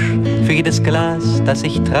eurem Tisch, für jedes Glas, das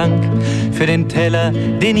ich trank. Für den Teller,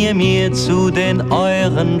 den ihr mir zu den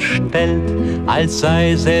euren stellt, als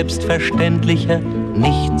sei selbstverständlicher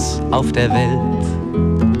nichts auf der Welt.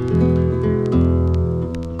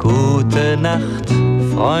 Gute Nacht,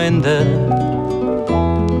 Freunde,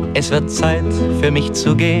 es wird Zeit für mich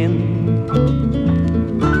zu gehen.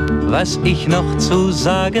 Was ich noch zu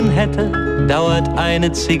sagen hätte, dauert eine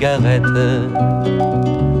Zigarette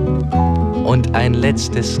und ein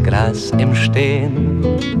letztes Glas im Stehen.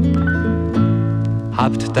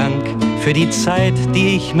 Habt Dank für die Zeit,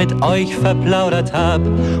 die ich mit euch verplaudert hab,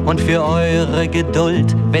 und für eure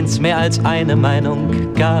Geduld, wenn's mehr als eine Meinung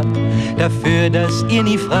gab. Dafür, dass ihr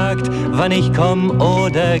nie fragt, wann ich komm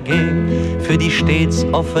oder geh, für die stets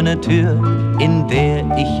offene Tür, in der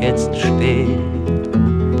ich jetzt steh.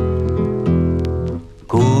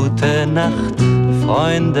 Gute Nacht,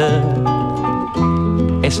 Freunde,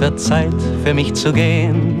 es wird Zeit für mich zu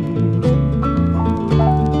gehen.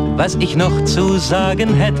 Was ich noch zu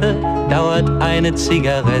sagen hätte, dauert eine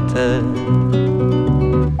Zigarette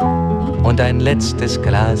und ein letztes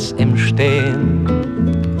Glas im Stehen.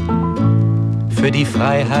 Für die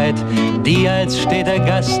Freiheit, die als steter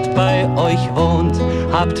Gast bei euch wohnt,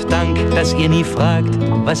 habt Dank, dass ihr nie fragt,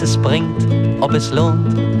 was es bringt, ob es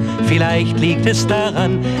lohnt. Vielleicht liegt es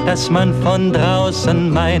daran, dass man von draußen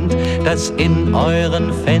meint, dass in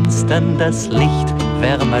euren Fenstern das Licht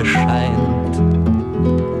wärmer scheint.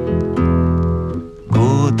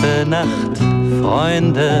 Gute Nacht,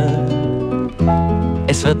 Freunde,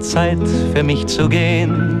 es wird Zeit für mich zu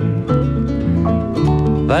gehen.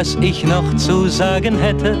 Was ich noch zu sagen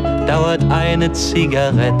hätte, dauert eine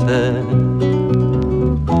Zigarette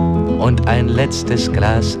und ein letztes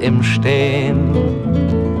Glas im Stehen.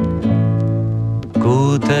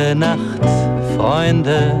 Gute Nacht,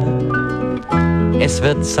 Freunde, es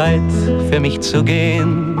wird Zeit für mich zu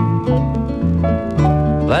gehen.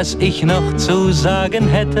 Was ich noch zu sagen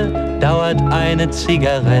hätte, dauert eine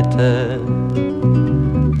Zigarette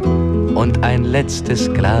und ein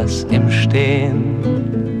letztes Glas im Stehen.